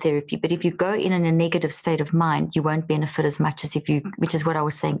ozone therapy, but if you go in a negative state of mind, you won't benefit as much as which is what I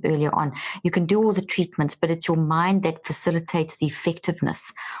was saying earlier on. You can do all the treatments, but it's your mind that facilitates the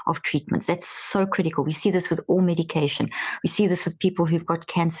effectiveness of treatments. That's so critical. We see this with all medication. We see this with people who've got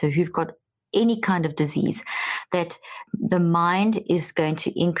cancer, who've got any kind of disease, that the mind is going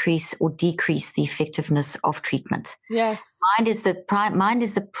to increase or decrease the effectiveness of treatment. Yes. Mind is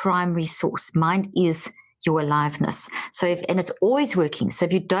the primary source. Mind is your aliveness. So and it's always working. So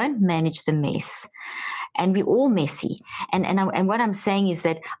if you don't manage the mess, and we're all messy. And what I'm saying is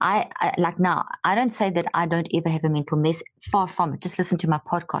that I like now, I don't say that I don't ever have a mental mess. Far from it. Just listen to my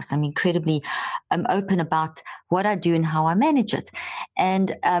podcast. I'm incredibly open about what I do and how I manage it.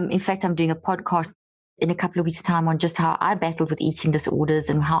 And in fact, I'm doing a podcast in a couple of weeks' time on just how I battled with eating disorders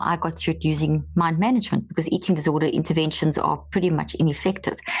and how I got through it using mind management, because eating disorder interventions are pretty much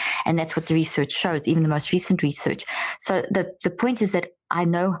ineffective. And that's what the research shows, even the most recent research. So the point is that I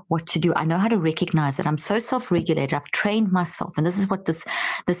know what to do. I know how to recognize it. I'm so self-regulated. I've trained myself. And this is what this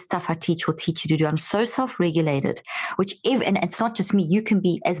stuff I teach will teach you to do. I'm so self-regulated, and it's not just me. You can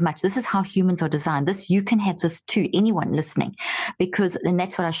be as much. This is how humans are designed. You can have this too, anyone listening, and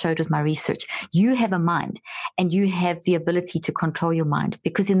that's what I showed with my research. You have a mind and you have the ability to control your mind,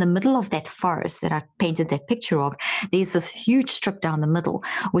 because in the middle of that forest that I painted that picture of, there's this huge strip down the middle,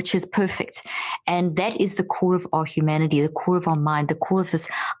 which is perfect. And that is the core of our humanity, the core of our mind, the core of this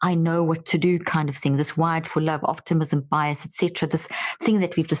I know what to do kind of thing, this wired for love, optimism, bias, etc., this thing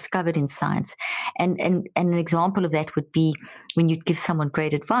that we've discovered in science. And an example of that would be when you give someone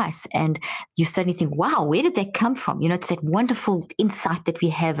great advice and you suddenly think, wow, where did that come from? It's that wonderful insight that we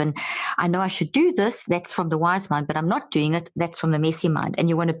have, and I know I should do this. That's from the wise mind, but I'm not doing it. That's from the messy mind. And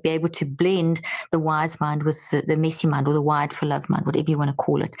you want to be able to blend the wise mind with the messy mind, or the wired for love mind, whatever you want to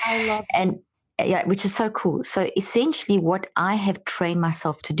call it. I love and yeah, which is so cool. So essentially what I have trained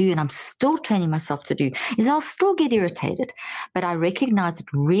myself to do, and I'm still training myself to do, is I'll still get irritated, but I recognize it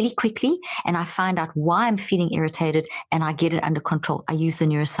really quickly and I find out why I'm feeling irritated and I get it under control. I use the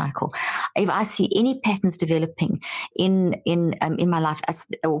neurocycle. If I see any patterns developing in my life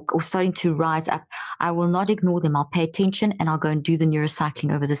or starting to rise up, I will not ignore them. I'll pay attention and I'll go and do the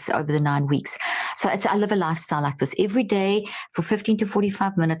neurocycling over the 9 weeks. So I live a lifestyle like this every day for 15 to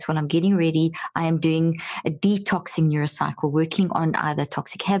 45 minutes while I'm getting ready. I am doing a detoxing neurocycle, working on either a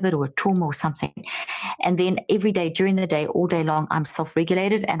toxic habit or a trauma or something. And then every day, during the day, all day long, I'm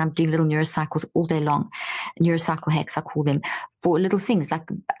self-regulated and I'm doing little neurocycles all day long. Neurocycle hacks, I call them, for little things. Like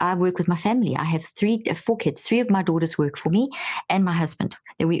I work with my family. I have 4 kids. 3 of my daughters work for me and my husband.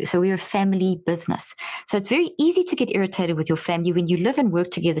 So we're a family business. So it's very easy to get irritated with your family when you live and work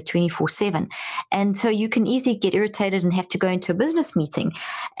together 24/7. And so you can easily get irritated and have to go into a business meeting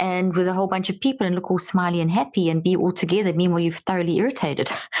and with a whole bunch of people and look all smiley and happy and be all together. Meanwhile, you've thoroughly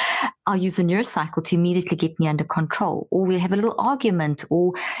irritated. I'll use a neurocycle to immediately get me under control. Or we have a little argument,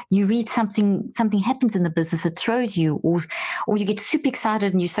 or you read something happens in the business that throws you, or you get super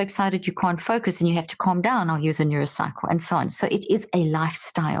excited and you're so excited you can't focus and you have to calm down. I'll use a neurocycle and so on. So it is a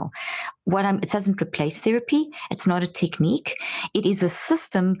lifestyle. It doesn't replace therapy. It's not a technique. It is a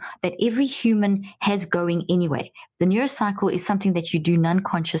system that every human has going anyway. The neurocycle is something that you do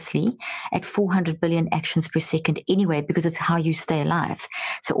non-consciously at 400 billion actions per second anyway, because it's how you stay alive.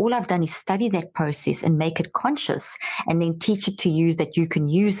 So all I've done is study that process and make it conscious and then teach it to you that you can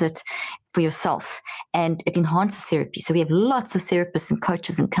use it for yourself, and it enhances therapy. So we have lots of therapists and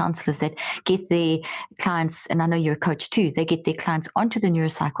coaches and counselors that get their clients, and I know you're a coach too, they get their clients onto the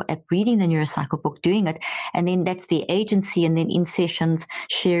neurocycle app, reading the neurocycle book, doing it, and then that's the agency, and then in sessions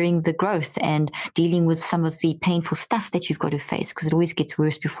sharing the growth and dealing with some of the painful stuff that you've got to face, because it always gets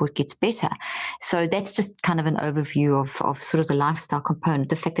worse before it gets better. So that's just kind of an overview of sort of the lifestyle component,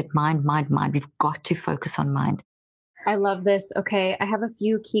 the fact that mind, we've got to focus on mind. I love this. Okay, I have a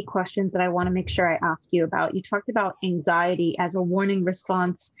few key questions that I want to make sure I ask you about. You talked about anxiety as a warning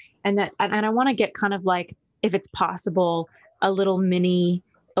response, and I want to get kind of like, if it's possible, a little mini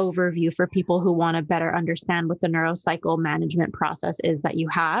overview for people who want to better understand what the neurocycle management process is that you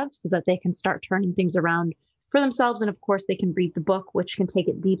have, so that they can start turning things around for themselves. And of course, they can read the book, which can take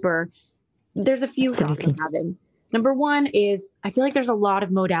it deeper. There's a few thoughts I'm having. Number one is I feel like there's a lot of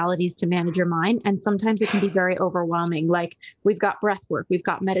modalities to manage your mind, and sometimes it can be very overwhelming. Like we've got breath work, we've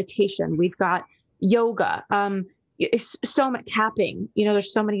got meditation, we've got yoga, it's so much tapping.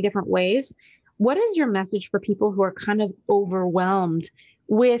 There's so many different ways. What is your message for people who are kind of overwhelmed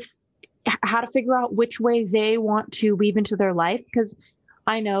with how to figure out which way they want to weave into their life? Because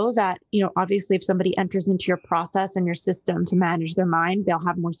I know that, obviously, if somebody enters into your process and your system to manage their mind, they'll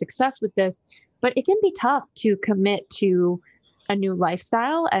have more success with this. But it can be tough to commit to a new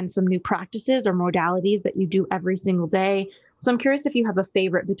lifestyle and some new practices or modalities that you do every single day. So I'm curious if you have a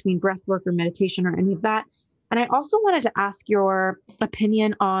favorite between breath work or meditation or any of that. And I also wanted to ask your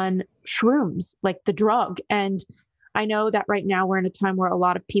opinion on shrooms, like the drug. And I know that right now we're in a time where a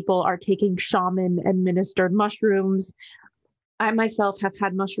lot of people are taking shaman administered mushrooms. I myself have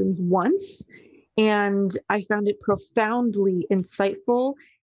had mushrooms once, and I found it profoundly insightful.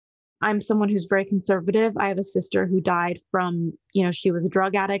 I'm someone who's very conservative. I have a sister who died from, she was a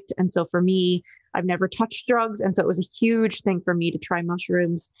drug addict. And so for me, I've never touched drugs. And so it was a huge thing for me to try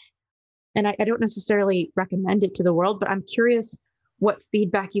mushrooms. And I don't necessarily recommend it to the world, but I'm curious what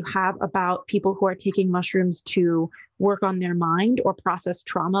feedback you have about people who are taking mushrooms to work on their mind or process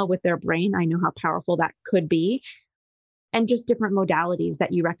trauma with their brain. I know how powerful that could be, and just different modalities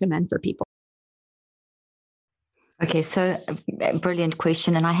that you recommend for people. Okay, so a brilliant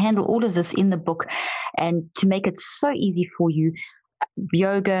question. And I handle all of this in the book. And to make it so easy for you,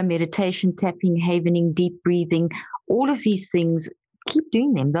 yoga, meditation, tapping, havening, deep breathing, all of these things, keep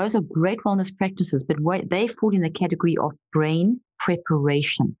doing them. Those are great wellness practices, but they fall in the category of brain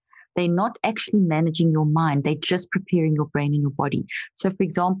preparation. They're not actually managing your mind. They're just preparing your brain and your body. So, for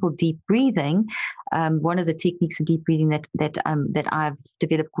example, deep breathing, one of the techniques of deep breathing that I've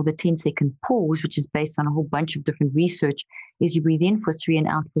developed called the 10-second pause, which is based on a whole bunch of different research, is you breathe in for 3 and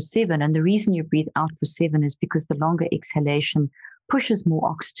out for 7. And the reason you breathe out for 7 is because the longer exhalation pushes more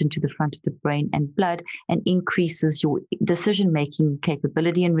oxygen to the front of the brain and blood and increases your decision-making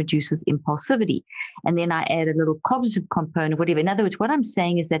capability and reduces impulsivity. And then I add a little cognitive component, whatever. In other words, what I'm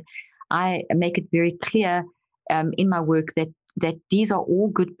saying is that I make it very clear in my work that these are all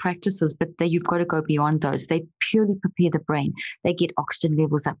good practices, but you've got to go beyond those. They purely prepare the brain. They get oxygen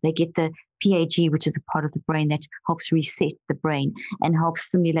levels up. They get the PAG, which is a part of the brain that helps reset the brain and helps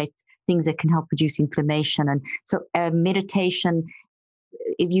stimulate things that can help reduce inflammation. And so meditation,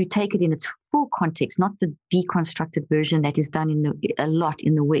 if you take it in its full context, not the deconstructed version that is done a lot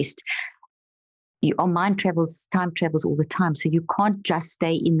in the West, our mind travels, time travels all the time. So you can't just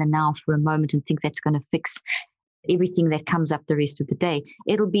stay in the now for a moment and think that's going to fix everything that comes up the rest of the day.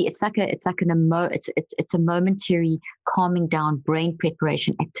 It's a momentary calming down brain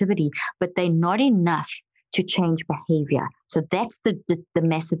preparation activity, but they're not enough to change behavior. So that's the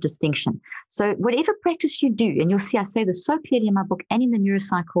massive distinction. So whatever practice you do, and you'll see I say this so clearly in my book and in the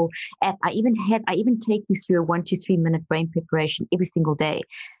Neurocycle app, I even take you through a 1 to 3 minute brain preparation every single day.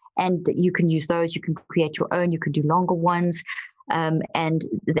 And you can use those, you can create your own, you can do longer ones. And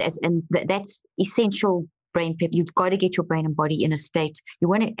that's essential brain prep. You've got to get your brain and body in a state. You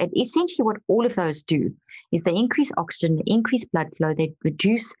want to, essentially what all of those do is they increase oxygen, they increase blood flow, they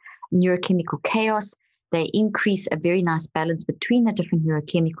reduce neurochemical chaos, they increase a very nice balance between the different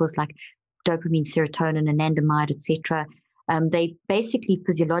neurochemicals like dopamine, serotonin, anandamide, etc. They basically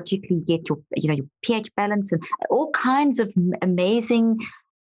physiologically get your pH balance and all kinds of amazing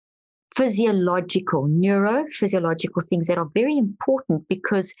neurophysiological things that are very important,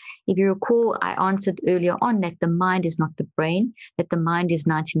 because if you recall, I answered earlier on that the mind is not the brain, that the mind is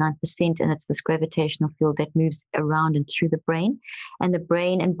 99%, and it's this gravitational field that moves around and through the brain, and the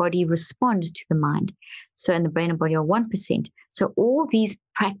brain and body respond to the mind. So, and the brain and body are 1%. So all these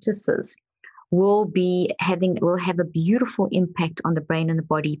practices will have a beautiful impact on the brain and the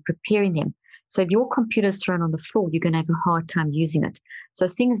body, preparing them. So if your computer is thrown on the floor, you're going to have a hard time using it. So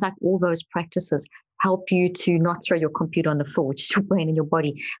things like all those practices help you to not throw your computer on the floor, which is your brain and your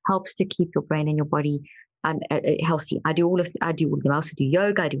body, helps to keep your brain and your body healthy. I do all of them. I also do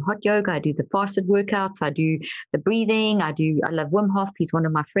yoga. I do hot yoga. I do the fasted workouts. I do the breathing. I love Wim Hof. He's one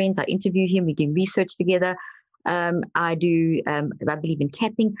of my friends. I interview him. We do research together. I believe in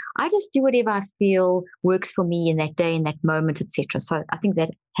tapping. I just do whatever I feel works for me in that day, in that moment, etc. So I think that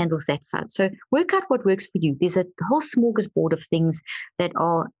handles that side. So work out what works for you. There's a whole smorgasbord of things that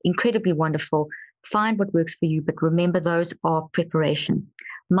are incredibly wonderful. Find what works for you, but remember those are preparation.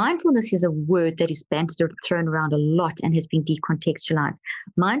 Mindfulness is a word that is bantered, thrown around a lot, and has been decontextualized.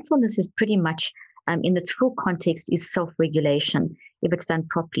 Mindfulness is pretty much, in its full context, is self-regulation if it's done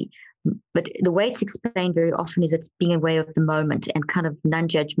properly. But the way it's explained very often is it's being aware of the moment and kind of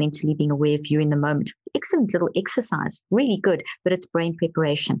non-judgmentally being aware of you in the moment. Excellent little exercise, really good, but it's brain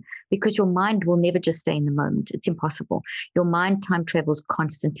preparation because your mind will never just stay in the moment. It's impossible. Your mind time travels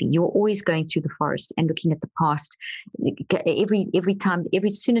constantly. You're always going through the forest and looking at the past. Every time,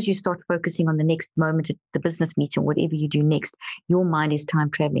 as soon as you start focusing on the next moment at the business meeting, whatever you do next, your mind is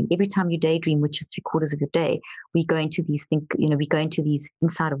time traveling. Every time you daydream, which is 3/4 of your day, we go into these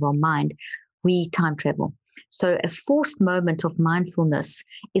inside of our mind, we time travel. So a forced moment of mindfulness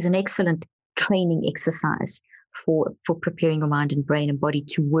is an excellent training exercise for preparing your mind and brain and body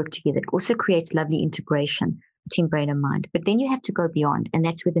to work together. It also creates lovely integration between brain and mind. But then you have to go beyond, and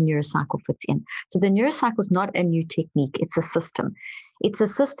that's where the neurocycle fits in. So the neurocycle is not a new technique, it's a system. It's a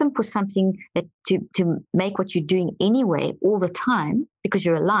system for something that to make what you're doing anyway all the time because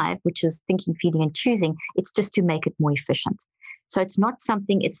you're alive, which is thinking, feeling, and choosing. It's just to make it more efficient. So it's not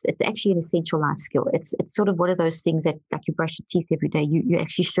something, it's actually an essential life skill. It's sort of one of those things that, like you brush your teeth every day, you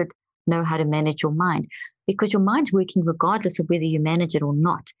actually should know how to manage your mind because your mind's working regardless of whether you manage it or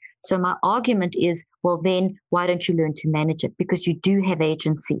not. So my argument is, well, then why don't you learn to manage it? Because you do have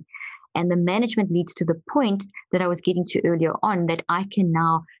agency. And the management leads to the point that I was getting to earlier on, that I can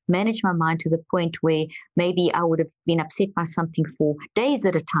now manage my mind to the point where maybe I would have been upset by something for days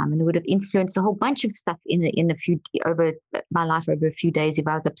at a time, and it would have influenced a whole bunch of stuff over my life over a few days if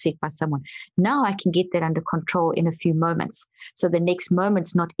I was upset by someone. Now I can get that under control in a few moments. So the next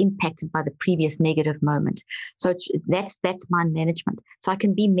moment's not impacted by the previous negative moment. So that's mind management. So I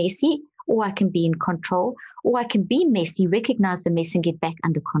can be messy, or I can be in control, or I can be messy, recognize the mess and get back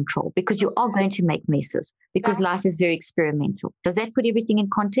under control, because you are going to make messes because life is very experimental. Does that put everything in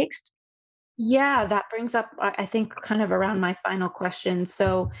context? Yeah, that brings up, I think, kind of around my final question.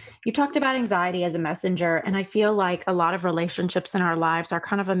 So, you talked about anxiety as a messenger, and I feel like a lot of relationships in our lives are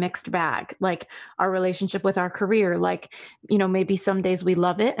kind of a mixed bag. Like our relationship with our career, like, maybe some days we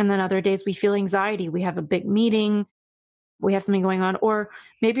love it, and then other days we feel anxiety. We have a big meeting, we have something going on, or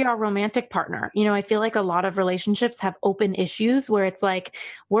maybe our romantic partner. I feel like a lot of relationships have open issues where it's like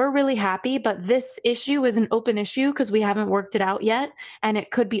we're really happy, but this issue is an open issue because we haven't worked it out yet, and it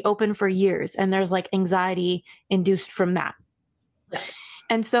could be open for years, and there's like anxiety induced from that.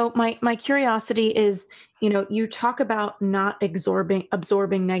 And so my curiosity is, you talk about not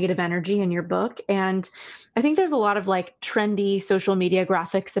absorbing negative energy in your book, and I think there's a lot of like trendy social media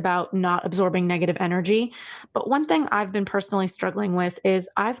graphics about not absorbing negative energy. But one thing I've been personally struggling with is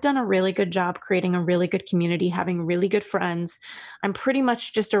I've done a really good job creating a really good community, having really good friends. I'm pretty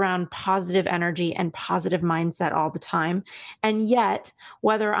much just around positive energy and positive mindset all the time. And yet,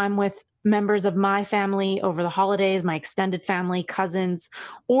 whether I'm with members of my family over the holidays, my extended family, cousins,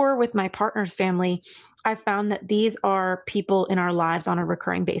 or with my partner's family, I found that these are people in our lives on a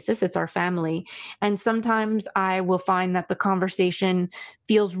recurring basis. It's our family. And sometimes I will find that the conversation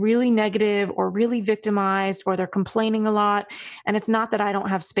feels really negative or really victimized, or they're complaining a lot. And it's not that I don't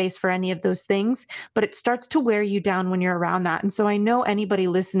have space for any of those things, but it starts to wear you down when you're around that. And so I know anybody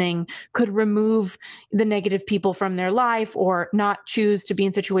listening could remove the negative people from their life, or not choose to be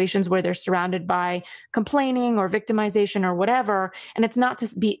in situations where they're surrounded by complaining or victimization or whatever. And it's not to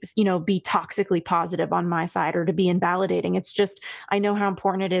be toxically positive on my side or to be invalidating. It's just, I know how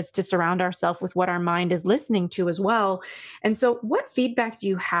important it is to surround ourselves with what our mind is listening to as well. And so what feedback do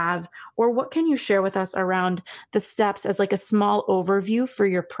you have, or what can you share with us around the steps as like a small overview for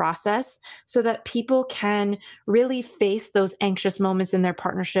your process, so that people can really face those anxious moments in their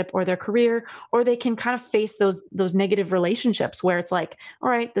partnership or their career, or they can kind of face those negative relationships where it's like, all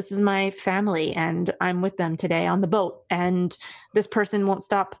right, this is my family and I'm with them today on the boat, and this person won't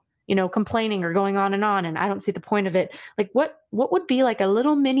stop complaining or going on, and I don't see the point of it. Like what would be like a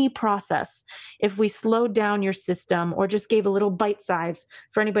little mini process if we slowed down your system, or just gave a little bite size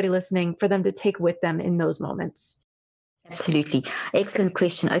for anybody listening for them to take with them in those moments? Absolutely. Excellent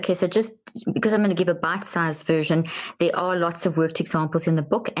question. Okay, so just because I'm going to give a bite-sized version, there are lots of worked examples in the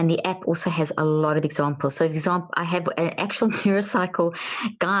book, and the app also has a lot of examples. So, I have an actual neurocycle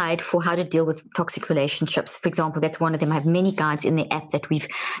guide for how to deal with toxic relationships. For example, that's one of them. I have many guides in the app that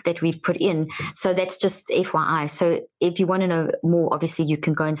we've put in. So that's just FYI. So if you want to know more, obviously you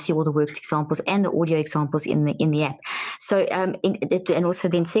can go and see all the worked examples and the audio examples in the app. So and also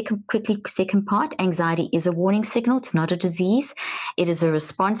then second part, anxiety is a warning signal. It's not a disease. It is a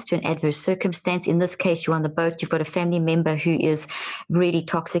response to an adverse circumstance. In this case, you're on the boat, you've got a family member who is really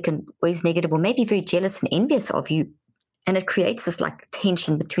toxic and always negative, or maybe very jealous and envious of you. And it creates this like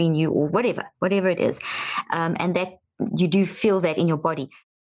tension between you, or whatever it is. And that you do feel that in your body.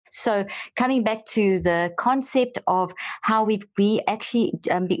 So coming back to the concept of how we actually,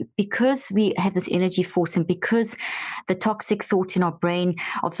 because we have this energy force, and because the toxic thought in our brain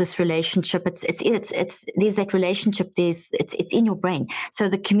of this relationship, it's there's that relationship, it's in your brain. So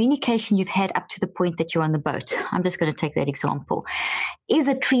the communication you've had up to the point that you're on the boat, I'm just going to take that example, is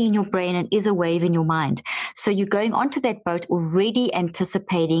a tree in your brain and is a wave in your mind. So you're going onto that boat already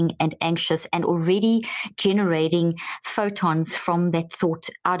anticipating and anxious and already generating photons from that thought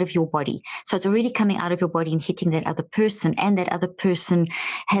out of your body. So it's already coming out of your body and hitting that other person, and that other person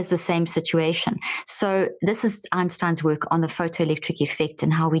has the same situation. So this is Einstein's work on the photoelectric effect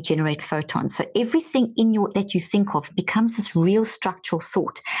and how we generate photons. So everything in that you think of becomes this real structural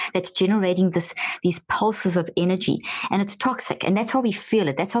thought that's generating these pulses of energy, and it's toxic. And that's why we feel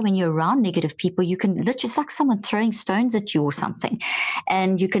it. That's why when you're around negative people, you can literally, it's like someone throwing stones at you or something,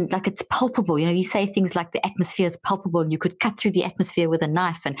 and you can, like, it's palpable. You say things like the atmosphere is palpable, and you could cut through the atmosphere with a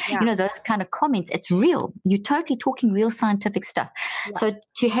knife, and those kind of comments. It's real. You're totally talking real scientific stuff. Yeah. So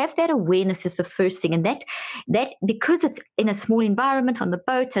to have that awareness is the first thing, and that because it's in a small environment on the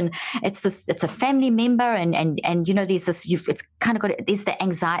boat, and it's a family member, and there's this, it's kind of got, there's the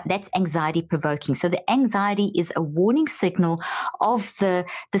anxiety, that's anxiety provoking. So the anxiety is a warning signal of the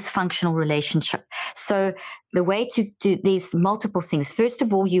dysfunctional relationship. So the way to do, there's multiple things. First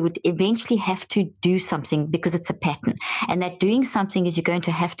of all, you would eventually have to do something because it's a pattern. And that doing something is you're going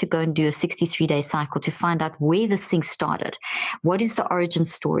to have to go and do a 63-day cycle to find out where this thing started. What is the origin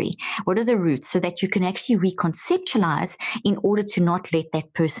story? What are the roots? So that you can actually reconceptualize in order to not let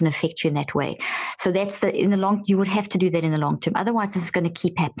that person affect you in that way. So that's you would have to do that in the long term. Otherwise, this is going to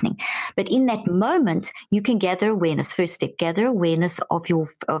keep happening. But in that moment, you can gather awareness. First step, gather awareness of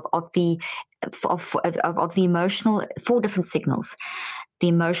the emotional, 4 different signals. The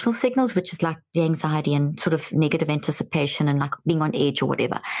emotional signals, which is like the anxiety and sort of negative anticipation and like being on edge or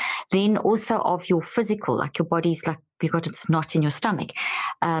whatever. Then also of your physical, like your body's like you've got this knot in your stomach.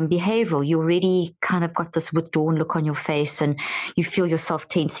 Behavioral, you already kind of got this withdrawn look on your face, and you feel yourself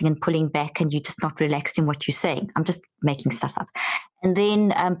tensing and pulling back, and you're just not relaxed in what you're saying. I'm just making stuff up. And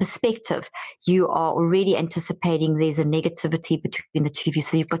then perspective, you are already anticipating there's a negativity between the two of you.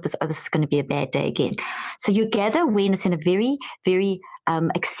 So you've got this, this is going to be a bad day again. So you gather awareness in a very, very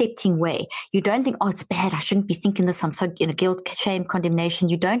accepting way. You don't think, oh, it's bad, I shouldn't be thinking this, I'm so guilt, shame, condemnation.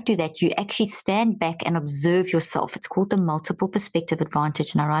 You don't do that. You actually stand back and observe yourself. It's called the multiple perspective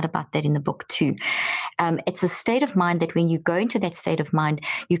advantage, and I write about that in the book too. It's a state of mind that when you go into that state of mind,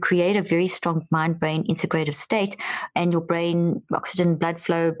 you create a very strong mind-brain integrative state, and your brain, oxygen, blood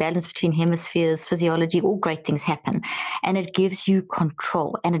flow, balance between hemispheres, physiology, all great things happen. And it gives you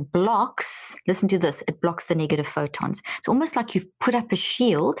control, and it blocks, listen to this, it blocks the negative photons. It's almost like you've put up a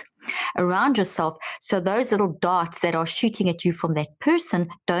shield around yourself, so those little darts that are shooting at you from that person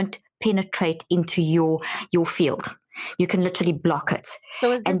don't penetrate into your field. You can literally block it.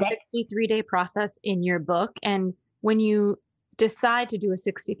 So is this 63-day process in your book? And when you decide to do a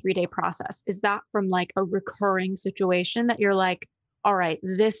 63-day process, is that from like a recurring situation that you're like, all right,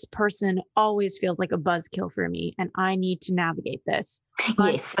 this person always feels like a buzzkill for me, and I need to navigate this?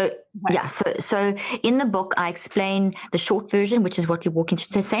 Yes. So in the book, I explain the short version, which is what you're walking through.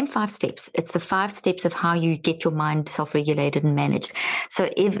 It's the same 5 steps. It's the 5 steps of how you get your mind self-regulated and managed. So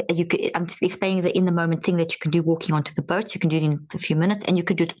I'm just explaining the in the moment thing that you can do walking onto the boat. You can do it in a few minutes, and you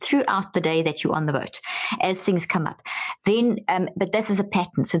could do it throughout the day that you're on the boat as things come up. Then, but this is a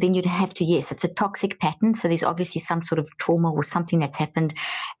pattern. So then you'd have to, yes, it's a toxic pattern. So there's obviously some sort of trauma or something that's happened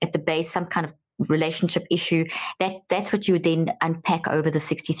at the base, some kind of relationship issue. That's what you would then unpack over the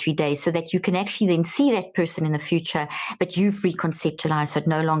 63 days, so that you can actually then see that person in the future, but you've reconceptualized, so it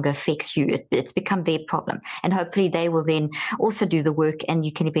no longer affects you. It's become their problem, and hopefully they will then also do the work, and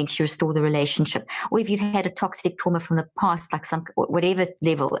you can eventually restore the relationship. Or if you've had a toxic trauma from the past, like some whatever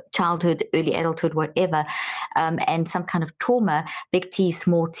level, childhood, early adulthood, whatever, and some kind of trauma, big T,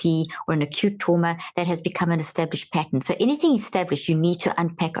 small t, or an acute trauma that has become an established pattern. So anything established, you need to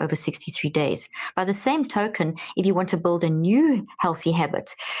unpack over 63 days. By the same token, if you want to build a new healthy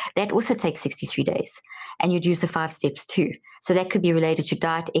habit, that also takes 63 days. And you'd use the 5 steps too. So that could be related to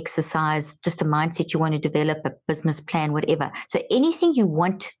diet, exercise, just a mindset you want to develop, a business plan, whatever. So anything you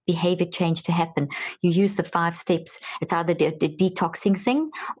want behavior change to happen, you use the 5 steps. It's either the detoxing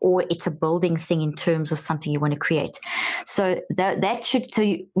thing, or it's a building thing in terms of something you want to create. So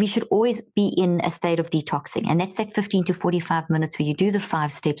we should always be in a state of detoxing. And that's that 15 to 45 minutes where you do the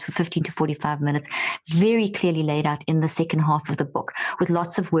 5 steps for 15 to 45 minutes, very clearly laid out in the second half of the book, with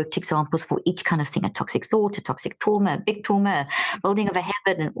lots of worked examples for each kind of thing, a toxic toxic thought, a toxic trauma, a big trauma, building of a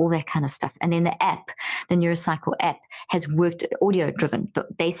habit, and all that kind of stuff. And then the app, the Neurocycle app, has worked audio driven, the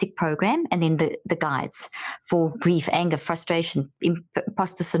basic program, and then the guides for grief, anger, frustration,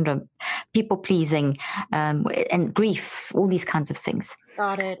 imposter syndrome, people pleasing, and grief, all these kinds of things.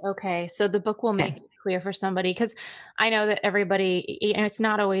 Got it. Okay. So the book will make it clear for somebody, because I know that everybody, it's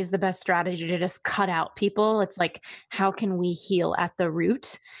not always the best strategy to just cut out people. It's like, how can we heal at the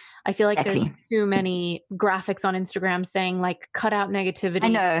root? I feel like there's too many graphics on Instagram saying like, cut out negativity. I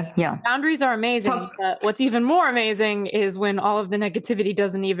know, yeah. Boundaries are amazing. But what's even more amazing is when all of the negativity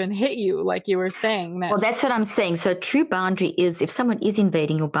doesn't even hit you, like you were saying. Well, that's what I'm saying. So a true boundary is, if someone is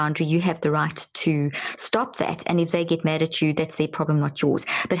invading your boundary, you have the right to stop that. And if they get mad at you, that's their problem, not yours.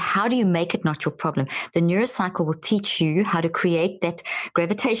 But how do you make it not your problem? The Neurocycle will teach you how to create that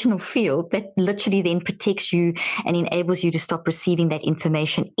gravitational field that literally then protects you and enables you to stop receiving that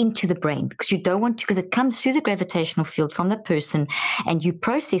information into the brain, because you don't want to, because it comes through the gravitational field from the person, and you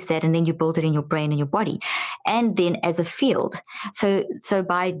process that and then you build it in your brain and your body, and then as a field. So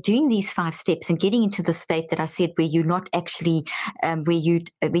by doing these 5 steps and getting into the state that I said, where you're not actually where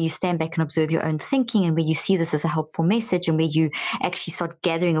you stand back and observe your own thinking, and where you see this as a helpful message, and where you actually start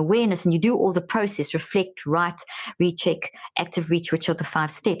gathering awareness, and you do all the process, reflect, write, recheck, active reach, which are the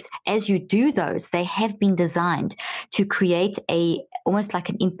 5 steps. As you do those, they have been designed to create almost like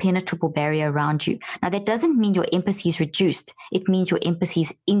an impenetrable barrier around you. Now, that doesn't mean your empathy is reduced. It means your empathy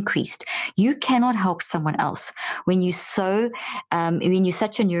is increased. You cannot help someone else when you're such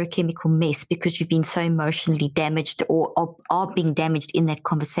a neurochemical mess because you've been so emotionally damaged or are being damaged in that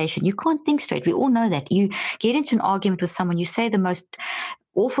conversation. You can't think straight. We all know that. You get into an argument with someone, you say the most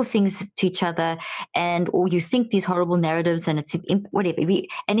awful things to each other, or you think these horrible narratives, and it's whatever.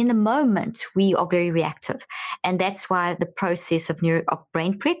 And in the moment, we are very reactive, and that's why the process of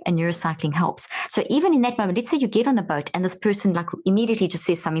brain prep and neurocycling helps. So even in that moment, let's say you get on the boat and this person like immediately just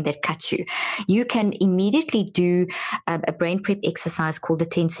says something that cuts you, you can immediately do a brain prep exercise called the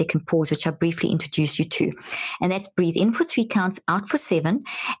 10-second pause, which I briefly introduced you to, and that's breathe in for 3 counts, out for 7,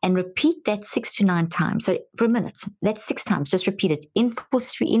 and repeat that 6 to 9 times. So for a minute, that's 6 times. Just repeat it. In for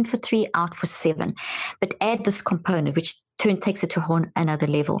 3, out for 7. But add this component, which takes it to another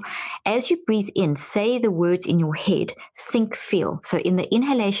level. As you breathe in, say the words in your head, think, feel. So in the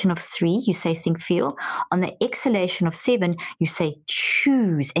inhalation of 3, you say think, feel. On the exhalation of 7, you say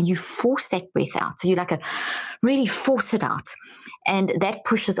choose, and you force that breath out. So you really force it out. And that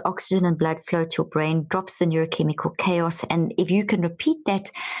pushes oxygen and blood flow to your brain, drops the neurochemical chaos. And if you can repeat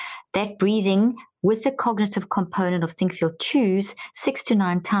that breathing with the cognitive component of think, feel, choose 6 to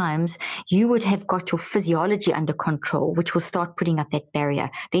 9 times, you would have got your physiology under control, which will start putting up that barrier.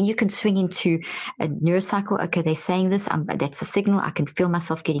 Then you can swing into a neurocycle. Okay, they're saying this. That's a signal. I can feel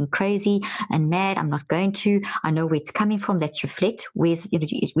myself getting crazy and mad. I'm not going to. I know where it's coming from. Let's reflect. Where's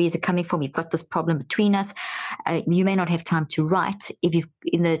it coming from? You've got this problem between us. You may not have time to write. If you've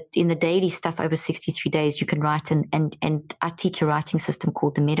in the daily stuff over 63 days, you can write. And I teach a writing system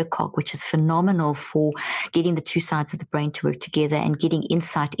called the Metacog, which is phenomenal for getting the 2 sides of the brain to work together and getting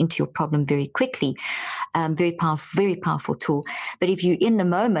insight into your problem very quickly. Very powerful tool. But if you're in the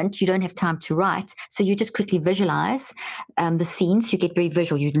moment, you don't have time to write, so you just quickly visualize the scenes. You get very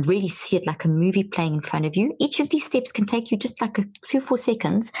visual. You really see it like a movie playing in front of you. Each of these steps can take you just like a few 4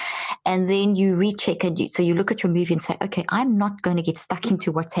 seconds, and then you recheck it. So you look at your movie and say, okay, I'm not going to get stuck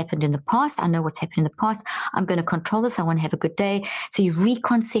into what's happened in the past. I know what's happened in the past. I'm going to control this. I want to have a good day. So you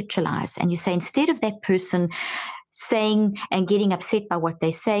reconceptualize, and you say, instead of that person saying and getting upset by what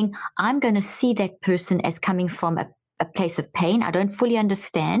they're saying, I'm going to see that person as coming from a place of pain. I don't fully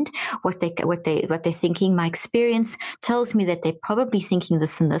understand what they're thinking. My experience tells me that they're probably thinking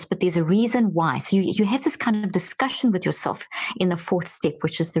this and this, but there's a reason why. So you have this kind of discussion with yourself in the 4th step,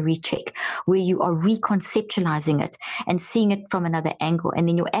 which is the recheck, where you are reconceptualizing it and seeing it from another angle. And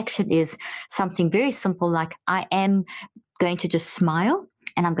then your action is something very simple, like I am going to just smile,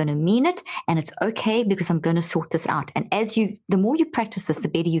 and I'm going to mean it, and it's okay because I'm going to sort this out. And the more you practice this, the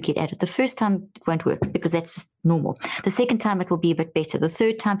better you get at it. The first time it won't work because that's just normal. The second time it will be a bit better. The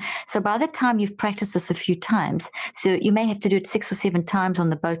third time. So by the time you've practiced this a few times, so you may have to do it 6 or 7 times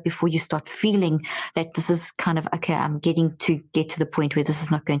on the boat before you start feeling that this is kind of, okay, I'm getting to get to the point where this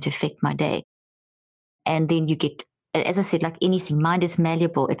is not going to affect my day. And then you get, as I said, like anything, mind is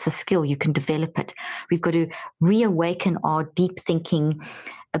malleable. It's a skill. You can develop it. We've got to reawaken our deep thinking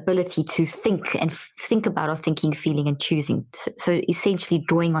ability to think about our thinking, feeling, and choosing. So essentially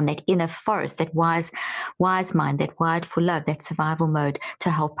drawing on that inner forest, that wise mind, that wired for love, that survival mode to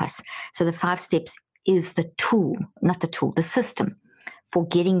help us. So the 5 steps is the tool, not the tool, the system for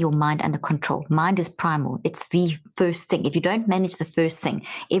getting your mind under control. Mind is primal. It's the first thing. If you don't manage the first thing,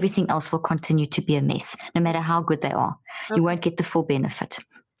 everything else will continue to be a mess, no matter how good they are. Okay. You won't get the full benefit.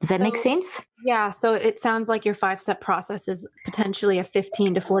 Does that make sense? Yeah. So it sounds like your 5-step process is potentially a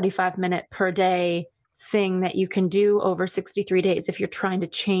 15 to 45 minute per day thing that you can do over 63 days if you're trying to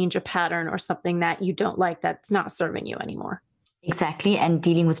change a pattern or something that you don't like that's not serving you anymore. Exactly, and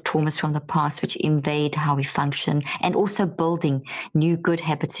dealing with traumas from the past which invade how we function, and also building new good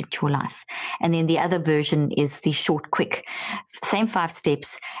habits into your life. And then the other version is the short, quick, same 5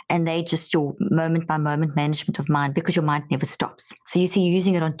 steps, and they just your moment by moment management of mind, because your mind never stops. So you see, you're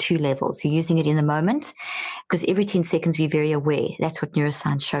using it on 2 levels. You're using it in the moment, because every 10 seconds we're very aware. That's what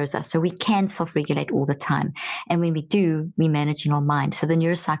neuroscience shows us. So we can self-regulate all the time. And when we do, we're managing our mind. So the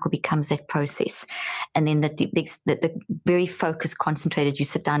neurocycle becomes that process. And then the very focused, concentrated, you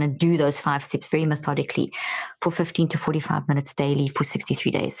sit down and do those 5 steps very methodically for 15 to 45 minutes daily for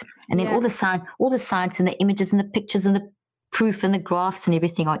 63 days. And then all the science and the images and the pictures and the proof and the graphs and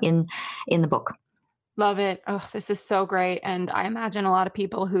everything are in the book. Love it. Oh, this is so great. And I imagine a lot of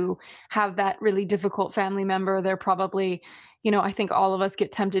people who have that really difficult family member, they're probably, I think all of us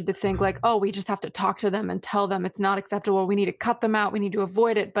get tempted to think like, oh, we just have to talk to them and tell them it's not acceptable. We need to cut them out. We need to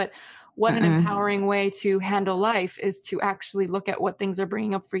avoid it. But what an empowering way to handle life is to actually look at what things are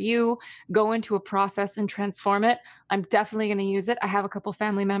bringing up for you, go into a process and transform it. I'm definitely going to use it. I have a couple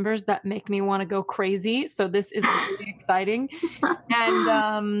family members that make me want to go crazy. So this is really exciting.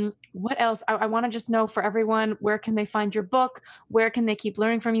 And what else? I want to just know for everyone, where can they find your book? Where can they keep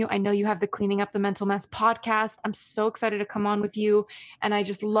learning from you? I know you have the Cleaning Up the Mental Mess podcast. I'm so excited to come on with you. And I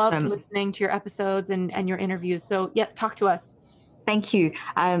just loved listening to your episodes and your interviews. So yeah, talk to us. Thank you.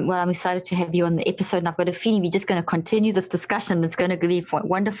 Well, I'm excited to have you on the episode, and I've got a feeling we're just going to continue this discussion. It's going to be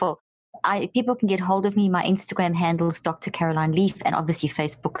wonderful. People can get hold of me. My Instagram handles Dr. Caroline Leaf, and obviously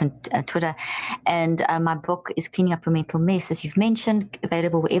Facebook and Twitter. And my book is Cleaning Up Your Mental Mess, as you've mentioned,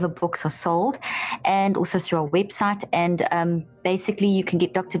 available wherever books are sold, and also through our website. And basically, you can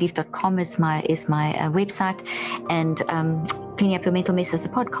get drleaf.com is my website, and Cleaning Up Your Mental Mess is the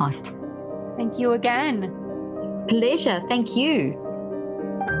podcast. Thank you again. Pleasure. Thank you.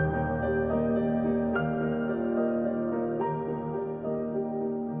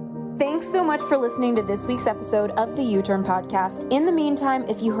 Thanks so much for listening to this week's episode of the U-Turn Podcast. In the meantime,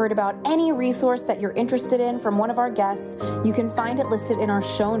 if you heard about any resource that you're interested in from one of our guests, you can find it listed in our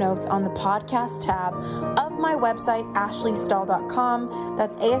show notes on the podcast tab of my website, ashleystahl.com.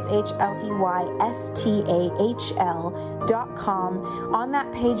 That's AShleyStahl.com. On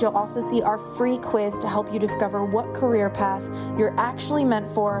that page, you'll also see our free quiz to help you discover what career path you're actually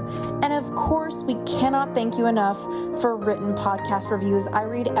meant for. And of course, we cannot thank you enough for written podcast reviews. I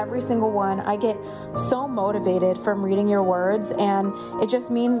read every single one. I get so motivated from reading your words, and it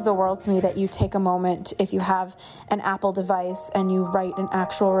just means the world to me that you take a moment, if you have an Apple device, and you write an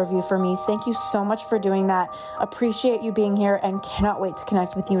actual review for me. Thank you so much for doing that. Appreciate you being here and cannot wait to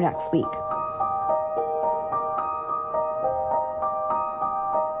connect with you next week.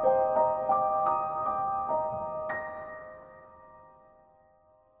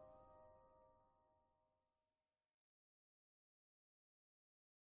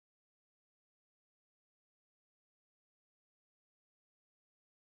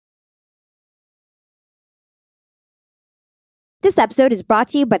 This episode is brought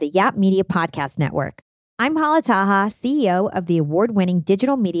to you by the Yap Media Podcast Network. I'm Hala Taha, CEO of the award-winning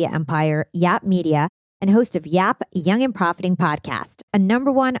digital media empire, Yap Media, and host of Yap Young and Profiting Podcast, a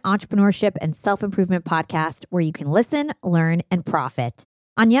 #1 entrepreneurship and self-improvement podcast where you can listen, learn, and profit.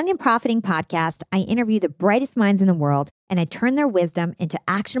 On Young and Profiting Podcast, I interview the brightest minds in the world, and I turn their wisdom into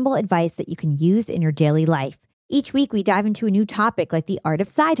actionable advice that you can use in your daily life. Each week, we dive into a new topic like the art of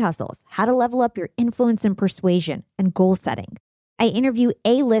side hustles, how to level up your influence and persuasion, and goal setting. I interview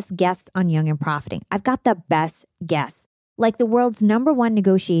A-list guests on Young and Profiting. I've got the best guests, like the world's #1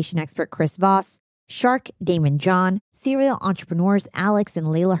 negotiation expert, Chris Voss, Shark Damon John, serial entrepreneurs Alex and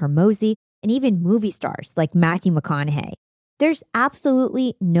Layla Hermosi, and even movie stars like Matthew McConaughey. There's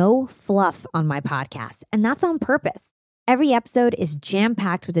absolutely no fluff on my podcast, and that's on purpose. Every episode is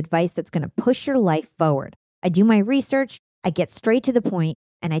jam-packed with advice that's going to push your life forward. I do my research, I get straight to the point,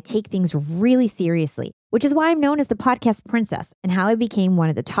 and I take things really seriously, which is why I'm known as the podcast princess and how I became one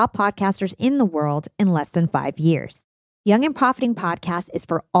of the top podcasters in the world in less than 5 years. Young and Profiting Podcast is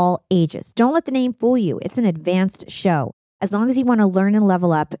for all ages. Don't let the name fool you. It's an advanced show. As long as you want to learn and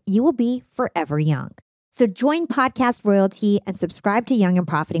level up, you will be forever young. So join podcast royalty and subscribe to Young and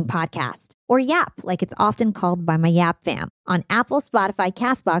Profiting Podcast, or YAP, like it's often called by my YAP fam, on Apple, Spotify,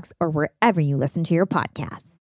 CastBox, or wherever you listen to your podcasts.